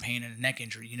shoulder pain and a neck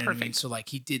injury. You know what I mean? So like,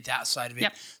 he did that side of it.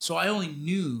 Yep. So I only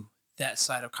knew that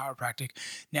side of chiropractic.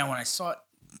 Now, when I saw it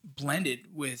blended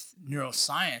with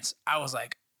neuroscience, I was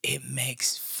like, it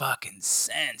makes fucking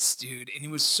sense, dude. And it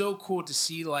was so cool to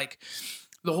see, like,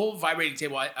 the whole vibrating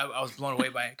table. I was blown away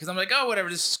by it, because I'm like, oh, whatever,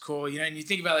 this is cool, and you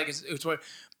think about it, like, it's what,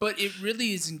 but it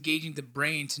really is engaging the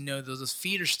brain to know those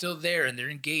feet are still there and they're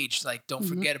engaged. Like, don't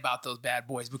forget about those bad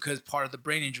boys, because part of the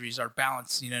brain injuries are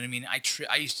balance. You know what I mean?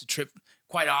 I used to trip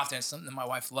quite often. It's something that my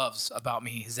wife loves about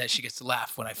me, is that she gets to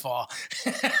laugh when I fall.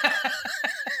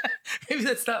 Maybe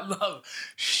that's not love.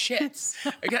 Shit.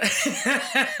 I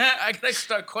gotta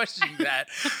start questioning that.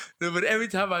 But every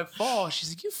time I fall, she's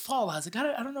like, you fall. I was like,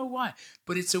 I don't know why.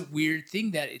 But it's a weird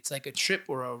thing that it's like a trip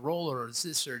or a roll or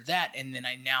this or that. And then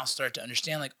I now start to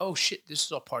understand, like, oh shit, this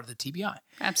is all part of the TBI.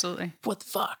 Absolutely. What the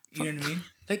fuck? You know what I mean?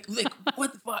 Like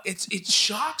what the fuck? It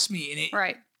shocks me.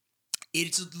 And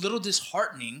it's a little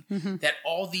disheartening that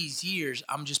all these years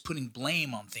I'm just putting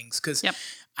blame on things, because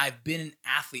I've been an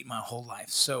athlete my whole life.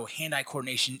 So hand-eye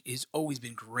coordination has always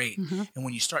been great. And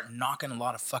when you start knocking a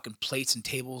lot of fucking plates and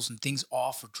tables and things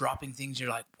off or dropping things, you're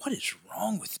like, what is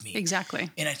wrong with me? Exactly.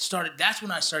 And that's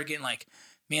when I started getting like,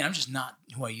 man, I'm just not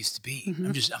who I used to be.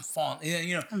 I'm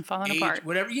falling, I'm falling age, apart.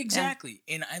 Whatever. Exactly.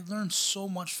 Yeah. And I learned so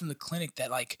much from the clinic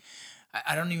that, like,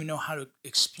 I don't even know how to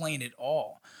explain it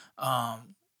all.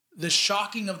 The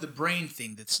shocking of the brain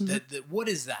thing. What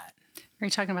is that? Are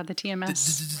you talking about the TMS?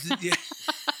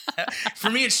 For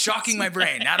me, it's shocking my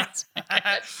brain.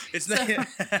 It's not.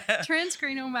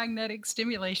 Transcranial magnetic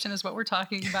stimulation is what we're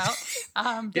talking about.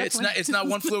 It's not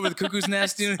One Flew Over the Cuckoo's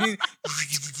Nest. You know what I mean?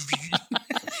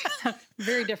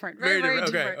 Very different. Very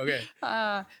different. Okay.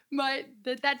 But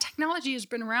that technology has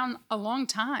been around a long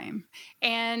time,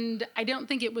 and I don't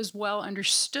think it was well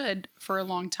understood for a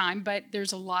long time. But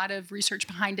there's a lot of research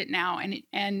behind it now,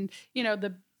 and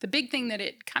the big thing that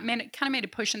it kind of made a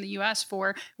push in the U.S.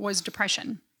 for was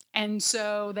depression. And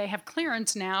so they have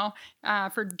clearance now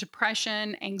for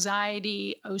depression,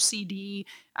 anxiety, OCD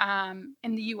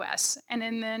in the US. And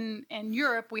then in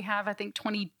Europe, we have, I think,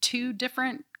 22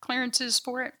 different clearances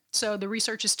for it. So the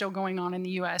research is still going on in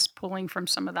the US, pulling from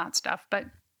some of that stuff. But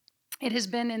it has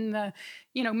been in the,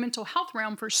 mental health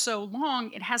realm for so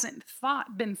long, it hasn't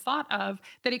been thought of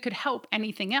that it could help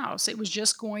anything else. It was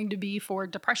just going to be for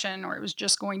depression, or it was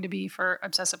just going to be for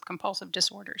obsessive compulsive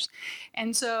disorders.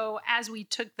 And so as we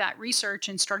took that research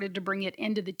and started to bring it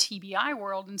into the TBI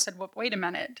world and said, well, wait a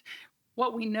minute,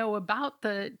 what we know about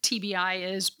the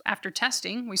TBI is after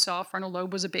testing, we saw frontal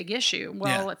lobe was a big issue.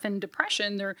 Well, if in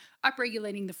depression, they're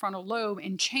upregulating the frontal lobe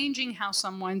and changing how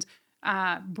someone's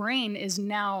brain is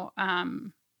now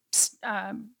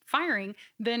firing,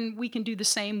 then we can do the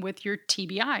same with your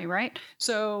TBI, right?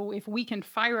 So if we can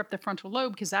fire up the frontal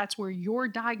lobe, because that's where your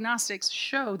diagnostics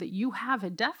show that you have a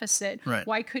deficit, Right.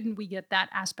 why couldn't we get that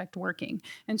aspect working?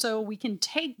 And so we can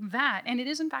take that, and it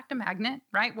is in fact a magnet,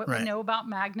 right? What we know about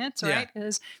magnets, right,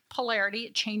 is polarity.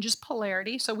 It changes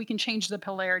polarity, so we can change the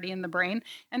polarity in the brain.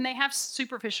 And they have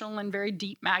superficial and very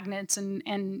deep magnets, and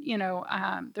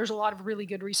there's a lot of really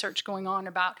good research going on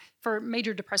about for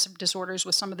major depressive disorders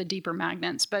with some of the deeper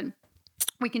magnets. But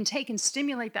we can take and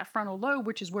stimulate that frontal lobe,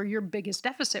 which is where your biggest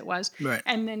deficit was,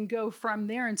 and then go from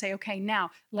there and say, okay,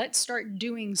 now let's start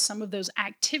doing some of those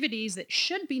activities that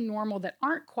should be normal that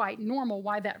aren't quite normal,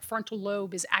 why that frontal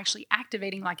lobe is actually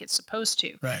activating like it's supposed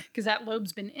to. Because that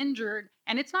lobe's been injured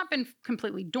and it's not been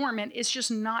completely dormant. It's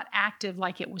just not active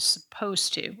like it was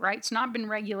supposed to, right? It's not been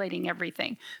regulating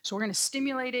everything. So we're going to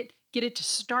stimulate it, get it to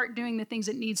start doing the things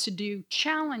it needs to do,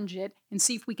 challenge it, and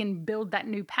see if we can build that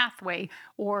new pathway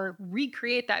or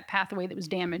recreate that pathway that was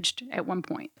damaged at one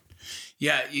point.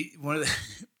 Yeah, one of the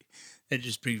that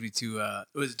just brings me to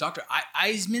it was Dr.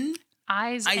 Eisenman.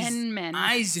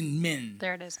 Eisenman.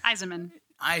 There it is, Eisenman.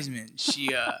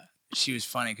 She was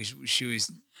funny because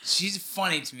she's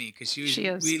funny to me because she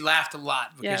is. We laughed a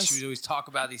lot because she would always talk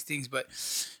about these things, but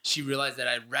she realized that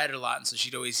I read a lot, and so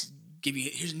she'd always give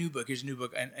me here's a new book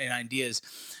and ideas.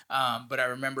 But I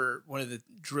remember one of the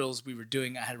drills we were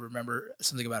doing, I had to remember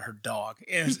something about her dog.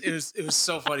 It was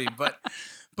so funny, but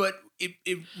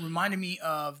it reminded me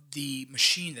of the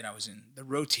machine that I was in, the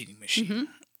rotating machine,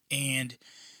 and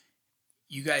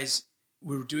you guys.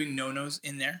 We were doing no-nos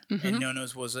in there, and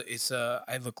no-nos was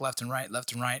I look left and right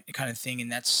kind of thing,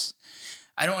 and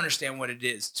I don't understand what it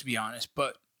is, to be honest.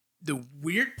 But the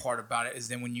weird part about it is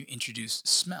then when you introduce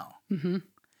smell,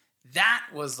 that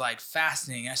was like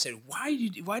fascinating. I said, why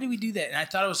do we do that? And I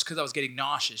thought it was because I was getting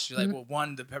nauseous. You're like, well,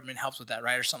 one, the peppermint helps with that,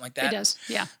 right, or something like that. It does,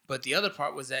 yeah. But the other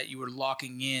part was that you were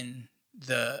locking in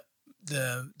the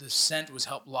scent was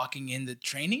locking in the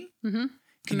training. Can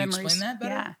you explain that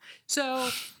better? Yeah. So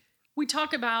we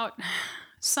talk about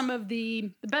some of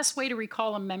the best way to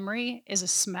recall a memory is a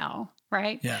smell,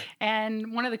 right? Yeah.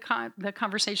 And one of the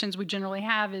conversations we generally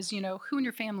have is, who in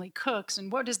your family cooks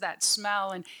and what does that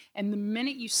smell? And the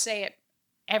minute you say it,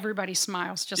 everybody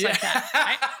smiles just like that.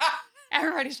 Right?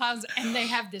 Everybody smiles, and they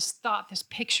have this thought, this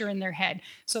picture in their head.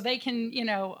 So they can,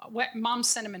 what mom's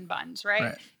cinnamon buns,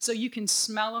 right? So you can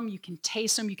smell them, you can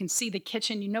taste them, you can see the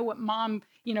kitchen, you know what mom,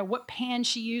 what pan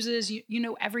she uses, you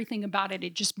know everything about it.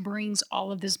 It just brings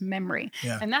all of this memory.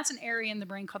 Yeah. And that's an area in the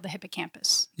brain called the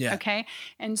hippocampus. Yeah. Okay.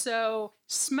 And so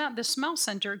the smell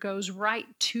center goes right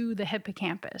to the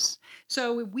hippocampus.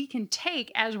 So we can take,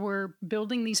 as we're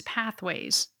building these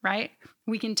pathways, right?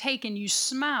 We can take and use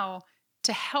smell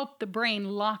to help the brain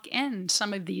lock in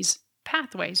some of these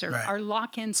pathways or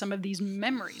lock in some of these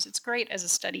memories. It's great as a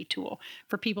study tool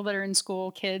for people that are in school,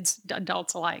 kids,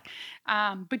 adults alike.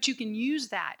 But you can use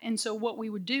that. And so what we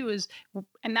would do is,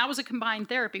 and that was a combined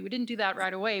therapy. We didn't do that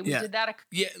right away. We did that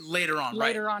later on.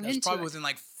 Later on into probably it. Within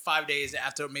like 5 days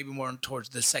after, maybe more towards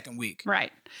the second week.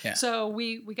 Right. Yeah. So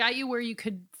we got you where you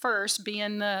could first be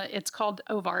in it's called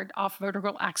OVARD, off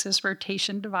vertical axis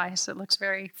rotation device. It looks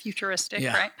very futuristic,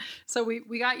 right? So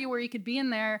we got you where you could be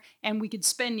in there and we could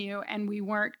spin you, and we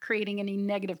weren't creating any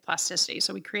negative plasticity.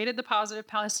 So we created the positive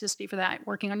plasticity for that,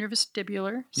 working on your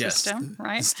vestibular system,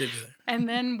 right? Vestibular. And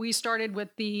then we started with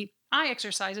the eye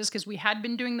exercises because we had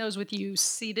been doing those with you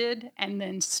seated and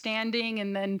then standing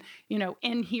and then,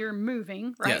 in here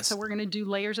moving, right? Yes. So we're going to do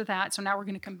layers of that. So now we're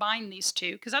going to combine these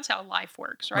two because that's how life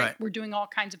works, right? We're doing all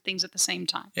kinds of things at the same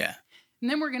time. Yeah. And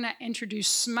then we're going to introduce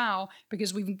smell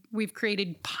because we've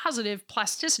created positive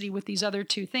plasticity with these other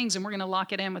two things, and we're going to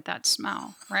lock it in with that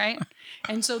smell, right?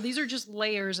 And so these are just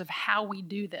layers of how we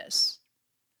do this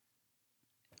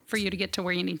for you to get to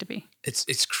where you need to be.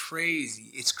 It's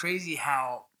crazy. It's crazy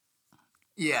how,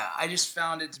 I just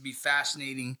found it to be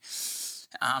fascinating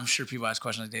I'm sure people ask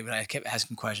questions like David. I kept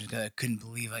asking questions because I couldn't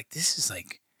believe, like, this is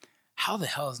like, how the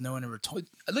hell has no one ever told?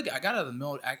 Look, I got out of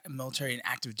the military and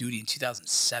active duty in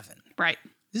 2007. Right.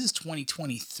 This is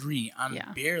 2023. I'm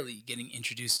Yeah. barely getting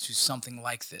introduced to something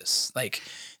like this. Like,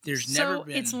 there's So never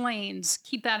been. it's lanes.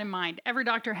 Keep that in mind. Every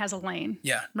doctor has a lane.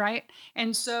 Yeah. Right.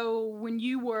 And so when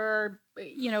you were,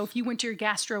 if you went to your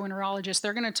gastroenterologist,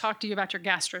 they're going to talk to you about your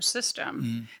gastro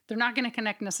system. They're not going to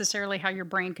connect necessarily how your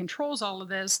brain controls all of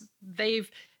this.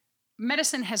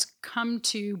 Medicine has come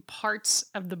to parts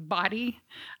of the body.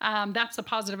 That's the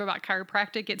positive about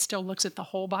chiropractic. It still looks at the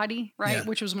whole body, right? Yeah.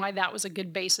 Which was why that was a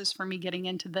good basis for me getting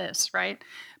into this, right?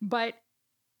 But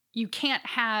you can't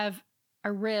have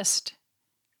a wrist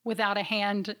without a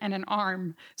hand and an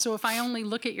arm. So if I only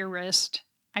look at your wrist,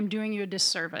 I'm doing you a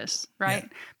disservice, right?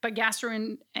 Yeah. But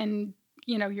gastro and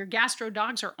your gastro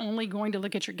dogs are only going to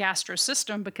look at your gastro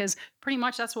system because pretty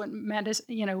much that's what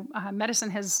medicine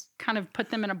has kind of put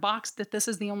them in a box that this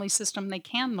is the only system they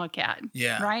can look at.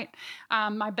 Yeah. Right.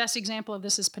 My best example of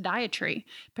this is podiatry.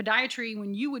 Podiatry,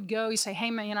 when you would go, you say,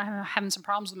 hey, man, I'm having some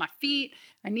problems with my feet.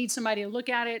 I need somebody to look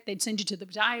at it. They'd send you to the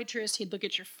podiatrist. He'd look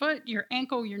at your foot, your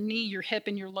ankle, your knee, your hip,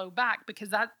 and your low back because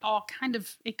that all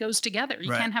it goes together.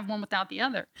 You can't have one without the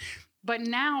other. But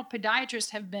now podiatrists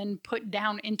have been put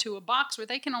down into a box where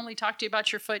they can only talk to you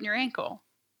about your foot and your ankle.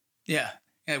 Yeah.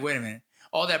 Yeah. Wait a minute.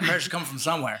 All that pressure comes from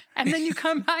somewhere. And then you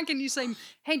come back and you say,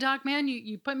 hey, doc, man,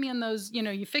 you put me in those,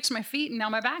 you fixed my feet and now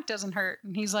my back doesn't hurt.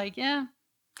 And he's like, yeah,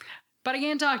 but I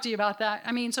can't talk to you about that.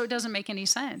 I mean, so it doesn't make any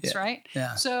sense, right?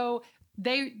 Yeah. So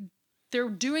they're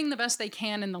doing the best they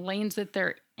can in the lanes that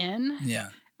they're in. Yeah.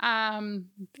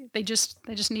 They just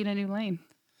need a new lane.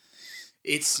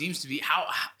 It seems to be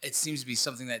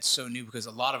something that's so new because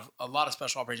a lot of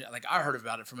special operations, like I heard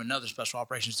about it from another special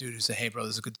operations dude who said, hey bro,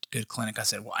 this is a good clinic. I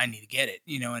said, well, I need to get it,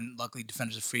 and luckily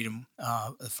Defenders of Freedom,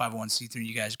 the 501c3,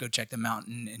 you guys go check them out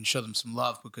and show them some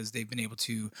love because they've been able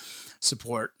to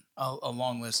support a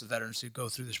long list of veterans who go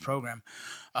through this program.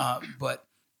 But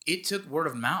it took word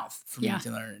of mouth for me to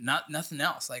learn, nothing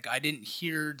else. Like I didn't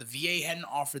hear, the VA hadn't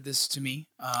offered this to me.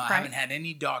 I haven't had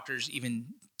any doctors even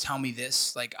tell me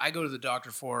this. Like I go to the doctor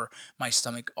for my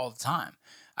stomach all the time.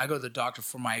 I go to the doctor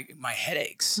for my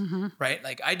headaches, right?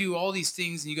 Like I do all these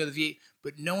things and you go to the VA,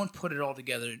 but no one put it all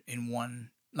together in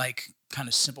one like kind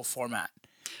of simple format.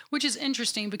 Which is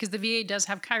interesting because the VA does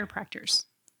have chiropractors.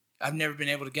 I've never been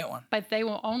able to get one. But they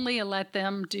will only let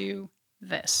them do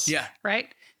this. Yeah.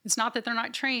 Right? It's not that they're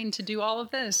not trained to do all of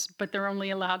this, but they're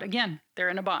only allowed, again, they're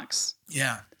in a box.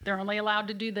 Yeah. They're only allowed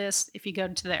to do this if you go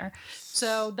to there.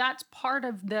 So that's part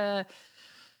of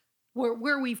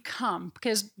where we've come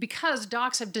because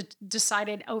docs have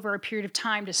decided over a period of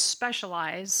time to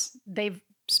specialize. They've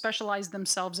specialized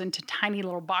themselves into tiny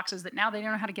little boxes that now they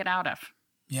don't know how to get out of.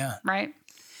 Yeah. Right?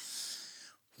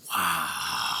 Wow.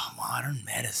 Modern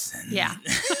medicine. Yeah.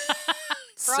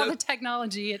 For all the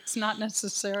technology, it's not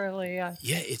necessarily. Yeah,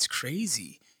 it's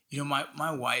crazy.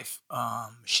 My wife,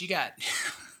 she got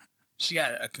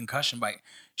a concussion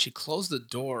she closed the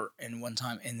door one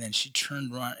time and then she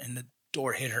turned around and the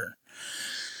door hit her.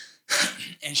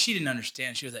 And she didn't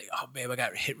understand. She was like, oh, babe, I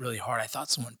got hit really hard. I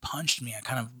thought someone punched me. I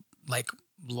kind of like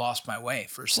lost my way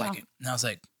for a second. And I was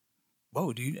like,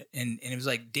 whoa, dude. And it was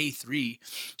like day 3.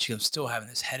 She goes, I'm still having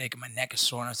this headache and my neck is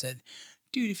sore. And I said,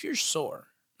 dude, if you're sore,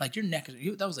 like your neck,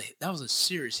 that was a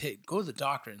serious hit. Go to the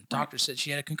doctor. And the doctor said she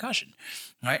had a concussion,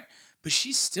 right? But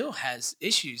she still has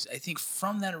issues, I think,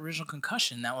 from that original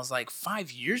concussion that was like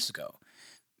 5 years ago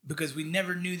because we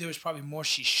never knew there was probably more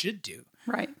she should do.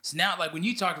 Right. So now, like when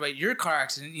you talked about your car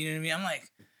accident, you know what I mean? I'm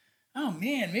like, oh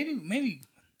man, maybe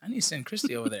I need to send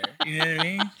Christy over there. You know what I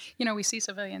mean? We see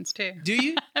civilians too. Do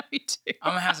you? We do.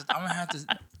 I'm gonna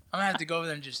have to go over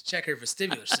there and just check her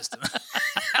vestibular system.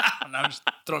 I'm just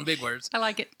throwing big words. I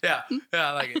like it. Yeah,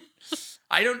 I like it.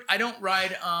 I don't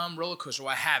ride roller coaster.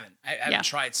 Well, I haven't. I haven't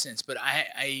tried since. But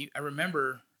I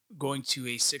remember going to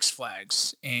a Six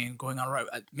Flags and going on a ride.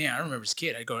 Man, I remember as a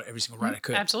kid, I'd go to every single ride I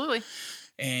could. Absolutely.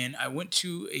 And I went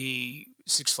to a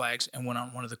Six Flags and went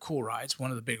on one of the cool rides, one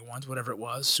of the bigger ones, whatever it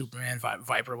was, Superman,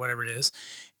 Viper, whatever it is.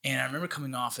 And I remember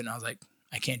coming off and I was like,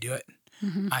 I can't do it.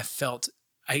 Mm-hmm. I felt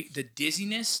the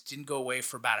dizziness didn't go away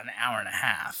for about an hour and a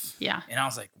half. Yeah. And I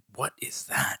was like, what is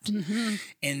that? Mm-hmm.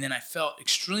 And then I felt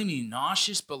extremely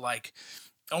nauseous, but like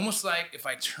almost like if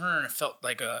I turn, it felt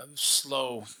like a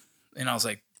slow, and I was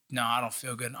like, no, I don't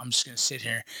feel good. I'm just going to sit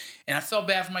here. And I felt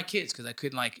bad for my kids because I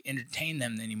couldn't like entertain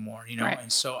them anymore, Right.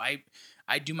 And so I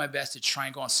I do my best to try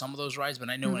and go on some of those rides, but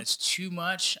I know when it's too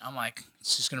much, I'm like,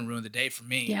 it's just going to ruin the day for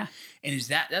me. Yeah. And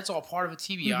that's all part of a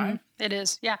TBI? It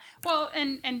is. Yeah. Well,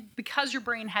 and because your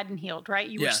brain hadn't healed, right?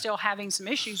 You were still having some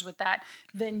issues with that.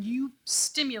 Then you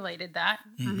stimulated that.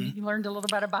 You learned a little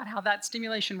bit about how that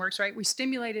stimulation works, right? We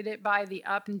stimulated it by the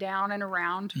up and down and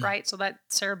around, right? So that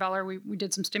cerebellar, we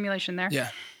did some stimulation there. Yeah.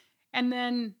 And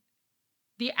then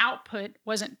the output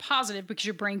wasn't positive because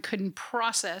your brain couldn't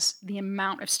process the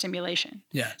amount of stimulation.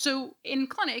 Yeah. So in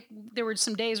clinic, there were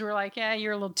some days where we're like, yeah,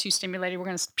 you're a little too stimulated. We're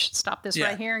going to stop this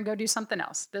right here and go do something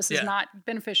else. This is not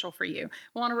beneficial for you.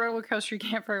 Well, on a roller coaster, you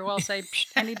can't very well say,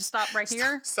 I need to stop right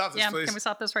here. Stop this, please. Can we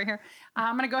stop this right here?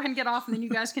 I'm going to go ahead and get off and then you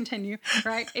guys continue,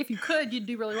 right? If you could, you'd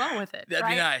do really well with it. That'd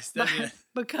be nice. That'd be nice.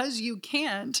 Because you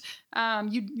can't,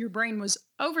 your brain was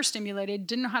overstimulated,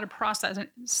 didn't know how to process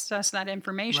that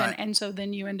information. Right. And so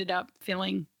then you ended up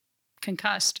feeling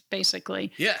concussed,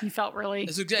 basically. Yeah. You felt really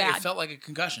That's exactly. bad. It felt like a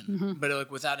concussion, but like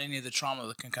without any of the trauma of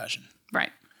the concussion.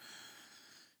 Right.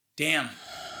 Damn.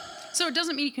 So it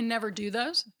doesn't mean you can never do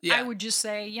those. Yeah. I would just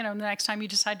say, the next time you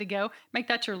decide to go, make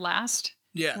that your last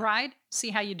ride. See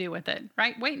how you do with it,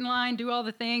 right? Wait in line, do all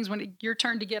the things. When it's your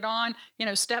turn to get on,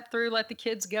 step through, let the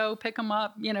kids go, pick them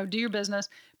up, do your business.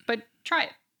 But try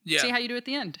it. Yeah. See how you do at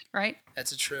the end, right?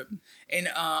 That's a trip. And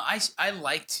I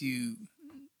like to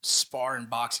spar in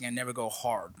boxing. I never go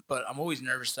hard, but I'm always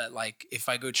nervous that like if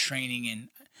I go training and,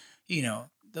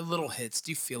 the little hits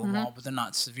do feel them all, but they're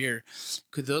not severe.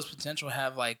 Could those potential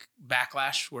have like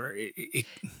backlash where it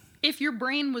if your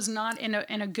brain was not in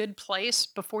a good place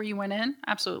before you went in,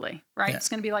 absolutely, right? Yeah. It's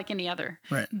going to be like any other.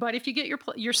 Right. But if you get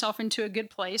yourself into a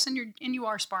good place and you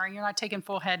are sparring, you're not taking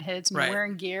full head hits and you're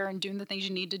wearing gear and doing the things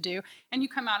you need to do, and you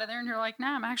come out of there and you're like,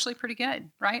 nah, I'm actually pretty good,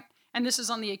 right? And this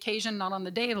is on the occasion, not on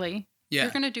the daily. Yeah.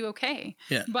 You're going to do okay.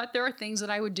 Yeah. But there are things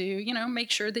that I would do, make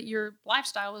sure that your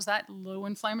lifestyle is that low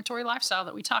inflammatory lifestyle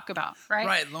that we talk about, right?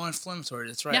 Right, low inflammatory,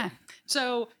 that's right. Yeah.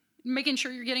 So making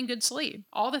sure you're getting good sleep,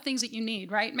 all the things that you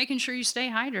need, right? Making sure you stay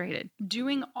hydrated,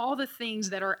 doing all the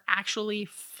things that are actually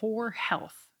for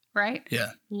health, right?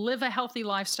 Yeah. Live a healthy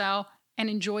lifestyle and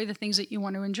enjoy the things that you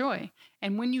want to enjoy.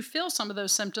 And when you feel some of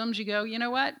those symptoms, you go, you know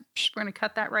what? We're going to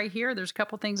cut that right here. There's a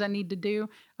couple things I need to do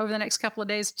over the next couple of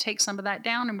days to take some of that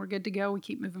down and we're good to go. We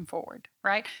keep moving forward,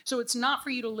 right? So it's not for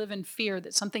you to live in fear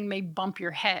that something may bump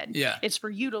your head. Yeah. It's for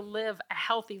you to live a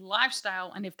healthy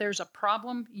lifestyle. And if there's a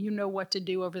problem, you know what to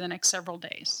do over the next several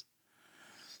days.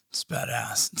 It's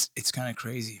badass. It's kind of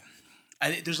crazy.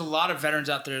 There's a lot of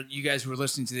veterans out there, you guys who are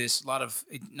listening to this, a lot of,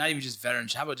 not even just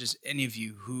veterans, how about just any of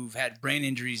you who've had brain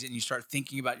injuries and you start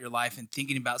thinking about your life and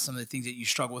thinking about some of the things that you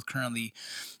struggle with currently.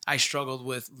 I struggled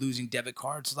with losing debit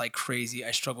cards like crazy.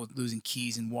 I struggled with losing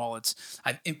keys and wallets.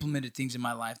 I've implemented things in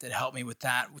my life that help me with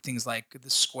that, with things like the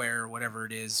square or whatever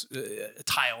it is, a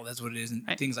tile, that's what it is, and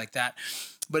things like that.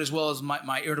 But as well as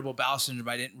my irritable bowel syndrome,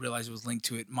 I didn't realize it was linked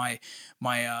to it. My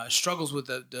struggles with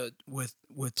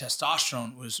with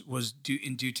testosterone was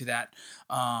due to that.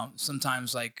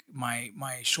 Sometimes like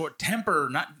my short temper,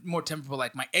 not more temper, but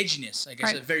like my edginess, I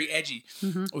guess, very edgy,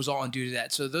 was all due to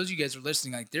that. So those of you guys are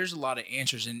listening, like there's a lot of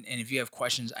answers, and if you have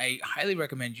questions, I highly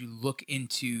recommend you look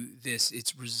into this.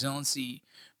 It's Resiliency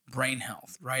Brain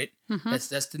Health, right?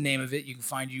 That's the name of it. You can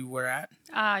find you where at?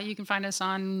 You can find us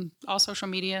on all social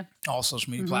media. All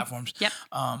social media platforms. Yep.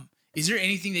 Is there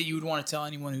anything that you would want to tell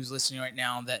anyone who's listening right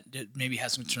now that maybe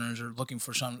has some concerns or looking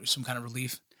for some kind of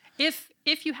relief?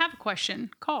 If you have a question,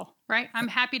 call, right? I'm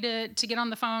happy to get on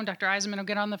the phone. Dr. Eisenman will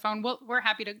get on the phone. We're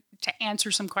happy to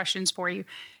answer some questions for you.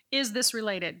 Is this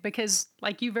related? Because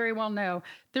like you very well know,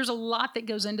 there's a lot that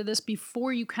goes into this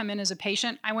before you come in as a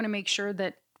patient. I want to make sure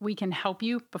that we can help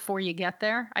you before you get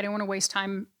there. I don't want to waste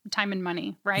time and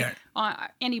money, right?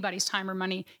 Anybody's time or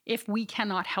money if we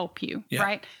cannot help you,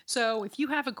 right? So if you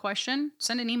have a question,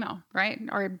 send an email, right?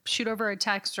 Or shoot over a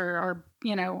text or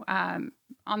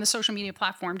on the social media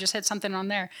platform, just hit something on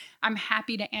there. I'm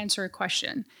happy to answer a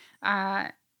question.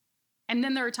 And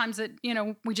then there are times that,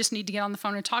 we just need to get on the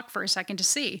phone and talk for a second to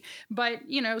see. But,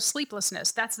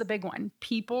 sleeplessness, that's the big one.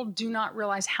 People do not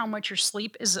realize how much your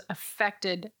sleep is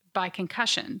affected by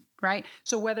concussion, right?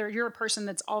 So whether you're a person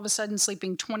that's all of a sudden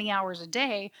sleeping 20 hours a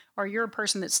day, or you're a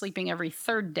person that's sleeping every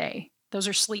third day, those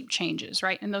are sleep changes,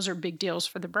 right? And those are big deals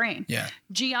for the brain. Yeah.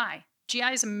 GI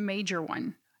is a major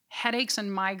one. Headaches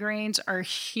and migraines are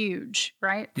huge,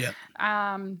 right?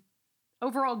 Yeah.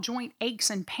 Overall joint aches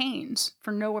and pains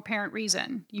for no apparent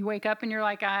reason. You wake up and you're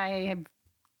like, I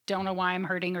don't know why I'm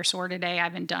hurting or sore today. I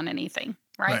haven't done anything,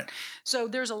 right? So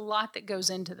there's a lot that goes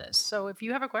into this. So if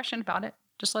you have a question about it,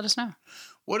 just let us know.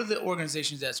 What are the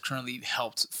organizations that's currently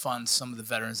helped fund some of the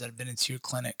veterans that have been into your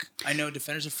clinic? I know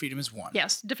Defenders of Freedom is one.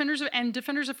 Yes, Defenders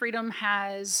of Freedom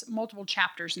has multiple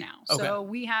chapters now. Okay. So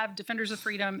we have Defenders of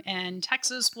Freedom in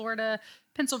Texas, Florida,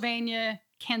 Pennsylvania,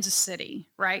 Kansas City,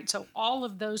 right? So all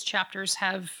of those chapters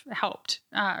have helped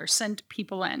or sent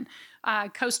people in.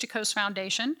 Coast to Coast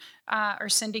Foundation are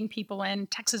sending people in.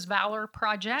 Texas Valor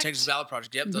Project. Texas Valor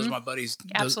Project. Yep, those are my buddies.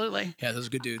 Absolutely. Those are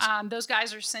good dudes. Those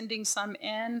guys are sending some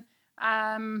in.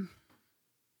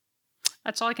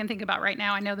 That's all I can think about right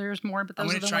now. I know there's more, but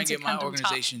those are the ones that come to the top. I'm going to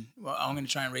try and get my organization. Well, I'm going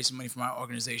to try and raise some money for my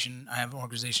organization. I have an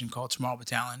organization called Tomorrow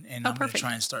Battalion, and I'm going to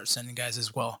try and start sending guys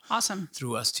as well. Awesome.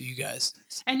 Through us to you guys.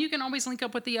 And you can always link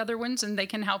up with the other ones, and they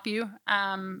can help you.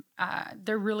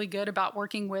 They're really good about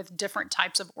working with different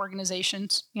types of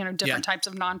organizations, different types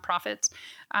of nonprofits.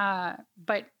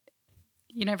 But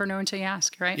you never know until you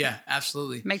ask, right? Yeah,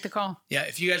 absolutely. Make the call. Yeah,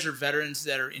 if you guys are veterans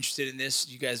that are interested in this,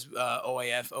 you guys,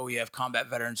 OEF, combat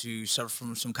veterans who suffer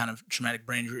from some kind of traumatic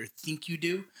brain injury or think you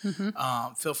do,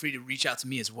 feel free to reach out to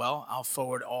me as well. I'll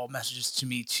forward all messages to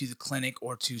me to the clinic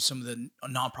or to some of the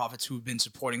nonprofits who have been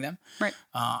supporting them. Right.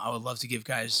 I would love to give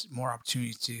guys more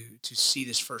opportunities to see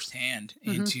this firsthand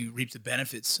and to reap the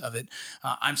benefits of it.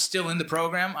 I'm still in the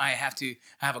program. I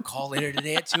have a call later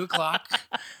today at 2:00.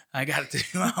 I got to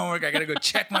do my homework. I got to go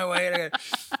check my weight.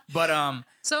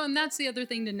 So, and that's the other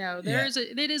thing to know.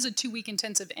 It is a 2-week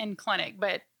intensive in clinic,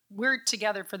 but we're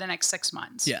together for the next 6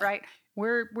 months, right?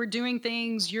 We're doing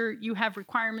things. You have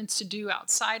requirements to do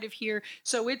outside of here.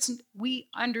 So we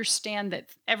understand that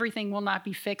everything will not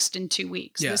be fixed in 2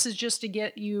 weeks. This is just to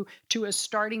get you to a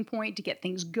starting point, to get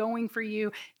things going for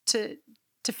you,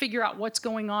 to figure out what's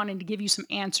going on and to give you some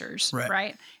answers,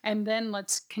 right? And then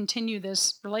let's continue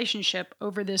this relationship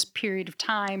over this period of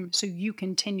time so you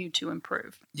continue to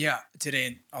improve. Yeah.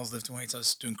 Today I was lifting weights. I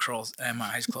was doing curls and my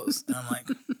eyes closed. And I'm like,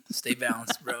 stay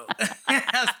balanced, bro.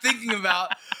 I was thinking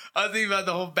about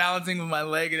the whole balancing with my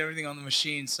leg and everything on the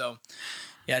machine. So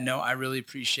yeah, no, I really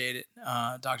appreciate it.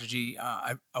 Dr. G,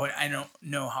 I don't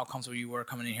know how comfortable you were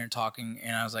coming in here and talking.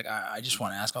 And I was like, I just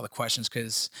want to ask all the questions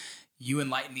because you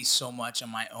enlightened me so much on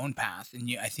my own path. And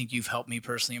I think you've helped me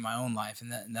personally in my own life.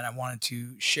 And that I wanted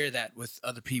to share that with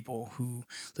other people who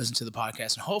listen to the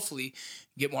podcast and hopefully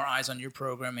get more eyes on your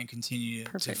program and continue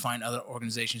to find other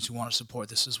organizations who want to support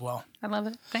this as well. I love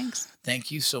it. Thanks. Thank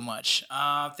you so much.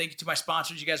 Thank you to my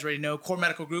sponsors. You guys already know Core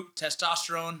Medical Group,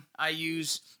 testosterone I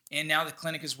use, and now the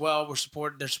clinic as well.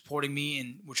 They're supporting me,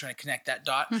 and we're trying to connect that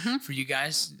dot for you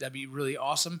guys. That'd be really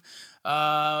awesome.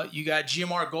 You got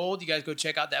GMR Gold. You guys go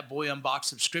check out that Boy Unboxed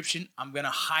subscription. I'm going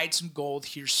to hide some gold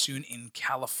here soon in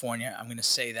California. I'm going to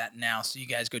say that now. So you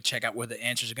guys go check out where the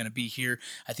answers are going to be here,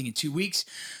 I think in 2 weeks.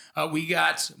 We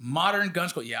got Modern Gun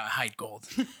School. Yeah, I hide gold.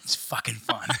 It's fucking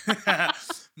fun.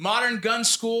 Modern Gun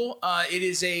School. It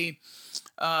is a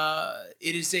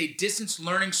distance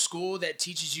learning school that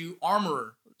teaches you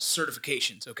armorer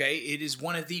certifications. Okay, it is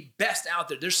one of the best out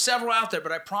there. There's several out there,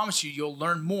 but I promise you'll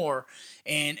learn more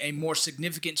and a more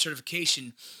significant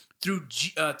certification through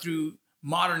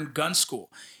Modern Gun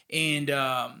School. And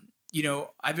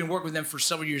I've been working with them for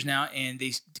several years now, and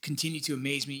they continue to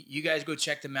amaze me. You guys go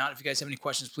check them out. If you guys have any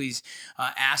questions, please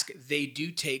ask. They do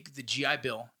take the GI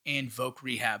Bill and Voc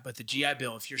Rehab, but the GI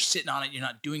Bill, if you're sitting on it, you're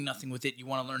not doing nothing with it, you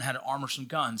want to learn how to armor some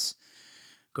guns,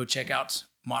 go check out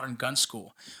Modern Gun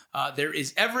School. There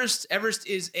is Everest. Everest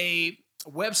is a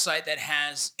website that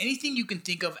has anything you can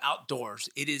think of outdoors.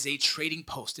 It is a trading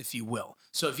post, if you will.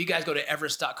 So if you guys go to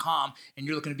everest.com and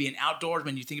you're looking to be an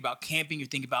outdoorsman, you think about camping, you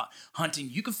think about hunting,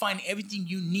 you can find everything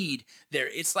you need there.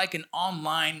 It's like an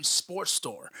online sports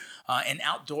store, an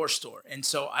outdoor store. And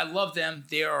so I love them.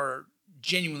 They are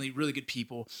genuinely really good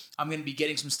people. I'm going to be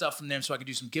getting some stuff from them so I can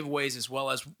do some giveaways, as well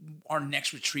as our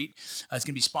next retreat. It's going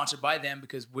to be sponsored by them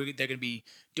because they're going to be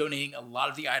donating a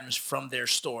lot of the items from their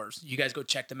stores. You guys go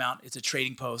check them out. It's a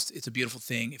trading post. It's a beautiful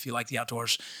thing. If you like the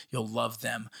outdoors, you'll love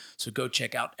them. So go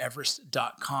check out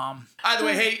everest.com. Either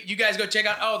way, hey, you guys go check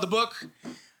out the book.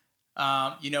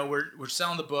 We're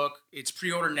selling the book. It's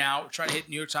pre-ordered now. We're trying to hit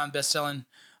New York Times best-selling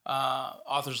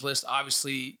authors list.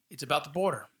 Obviously, it's about the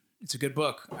border. It's a good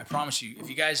book, I promise you. If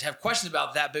you guys have questions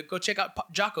about that book, go check out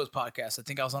Jocko's podcast. I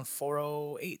think I was on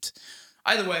 408.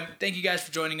 Either way, thank you guys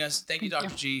for joining us. Thank you, Dr.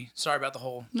 G. Sorry about the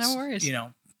whole... No worries.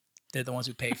 They're the ones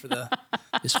who pay for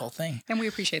this whole thing. And we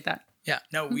appreciate that. Yeah,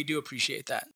 no, we do appreciate that.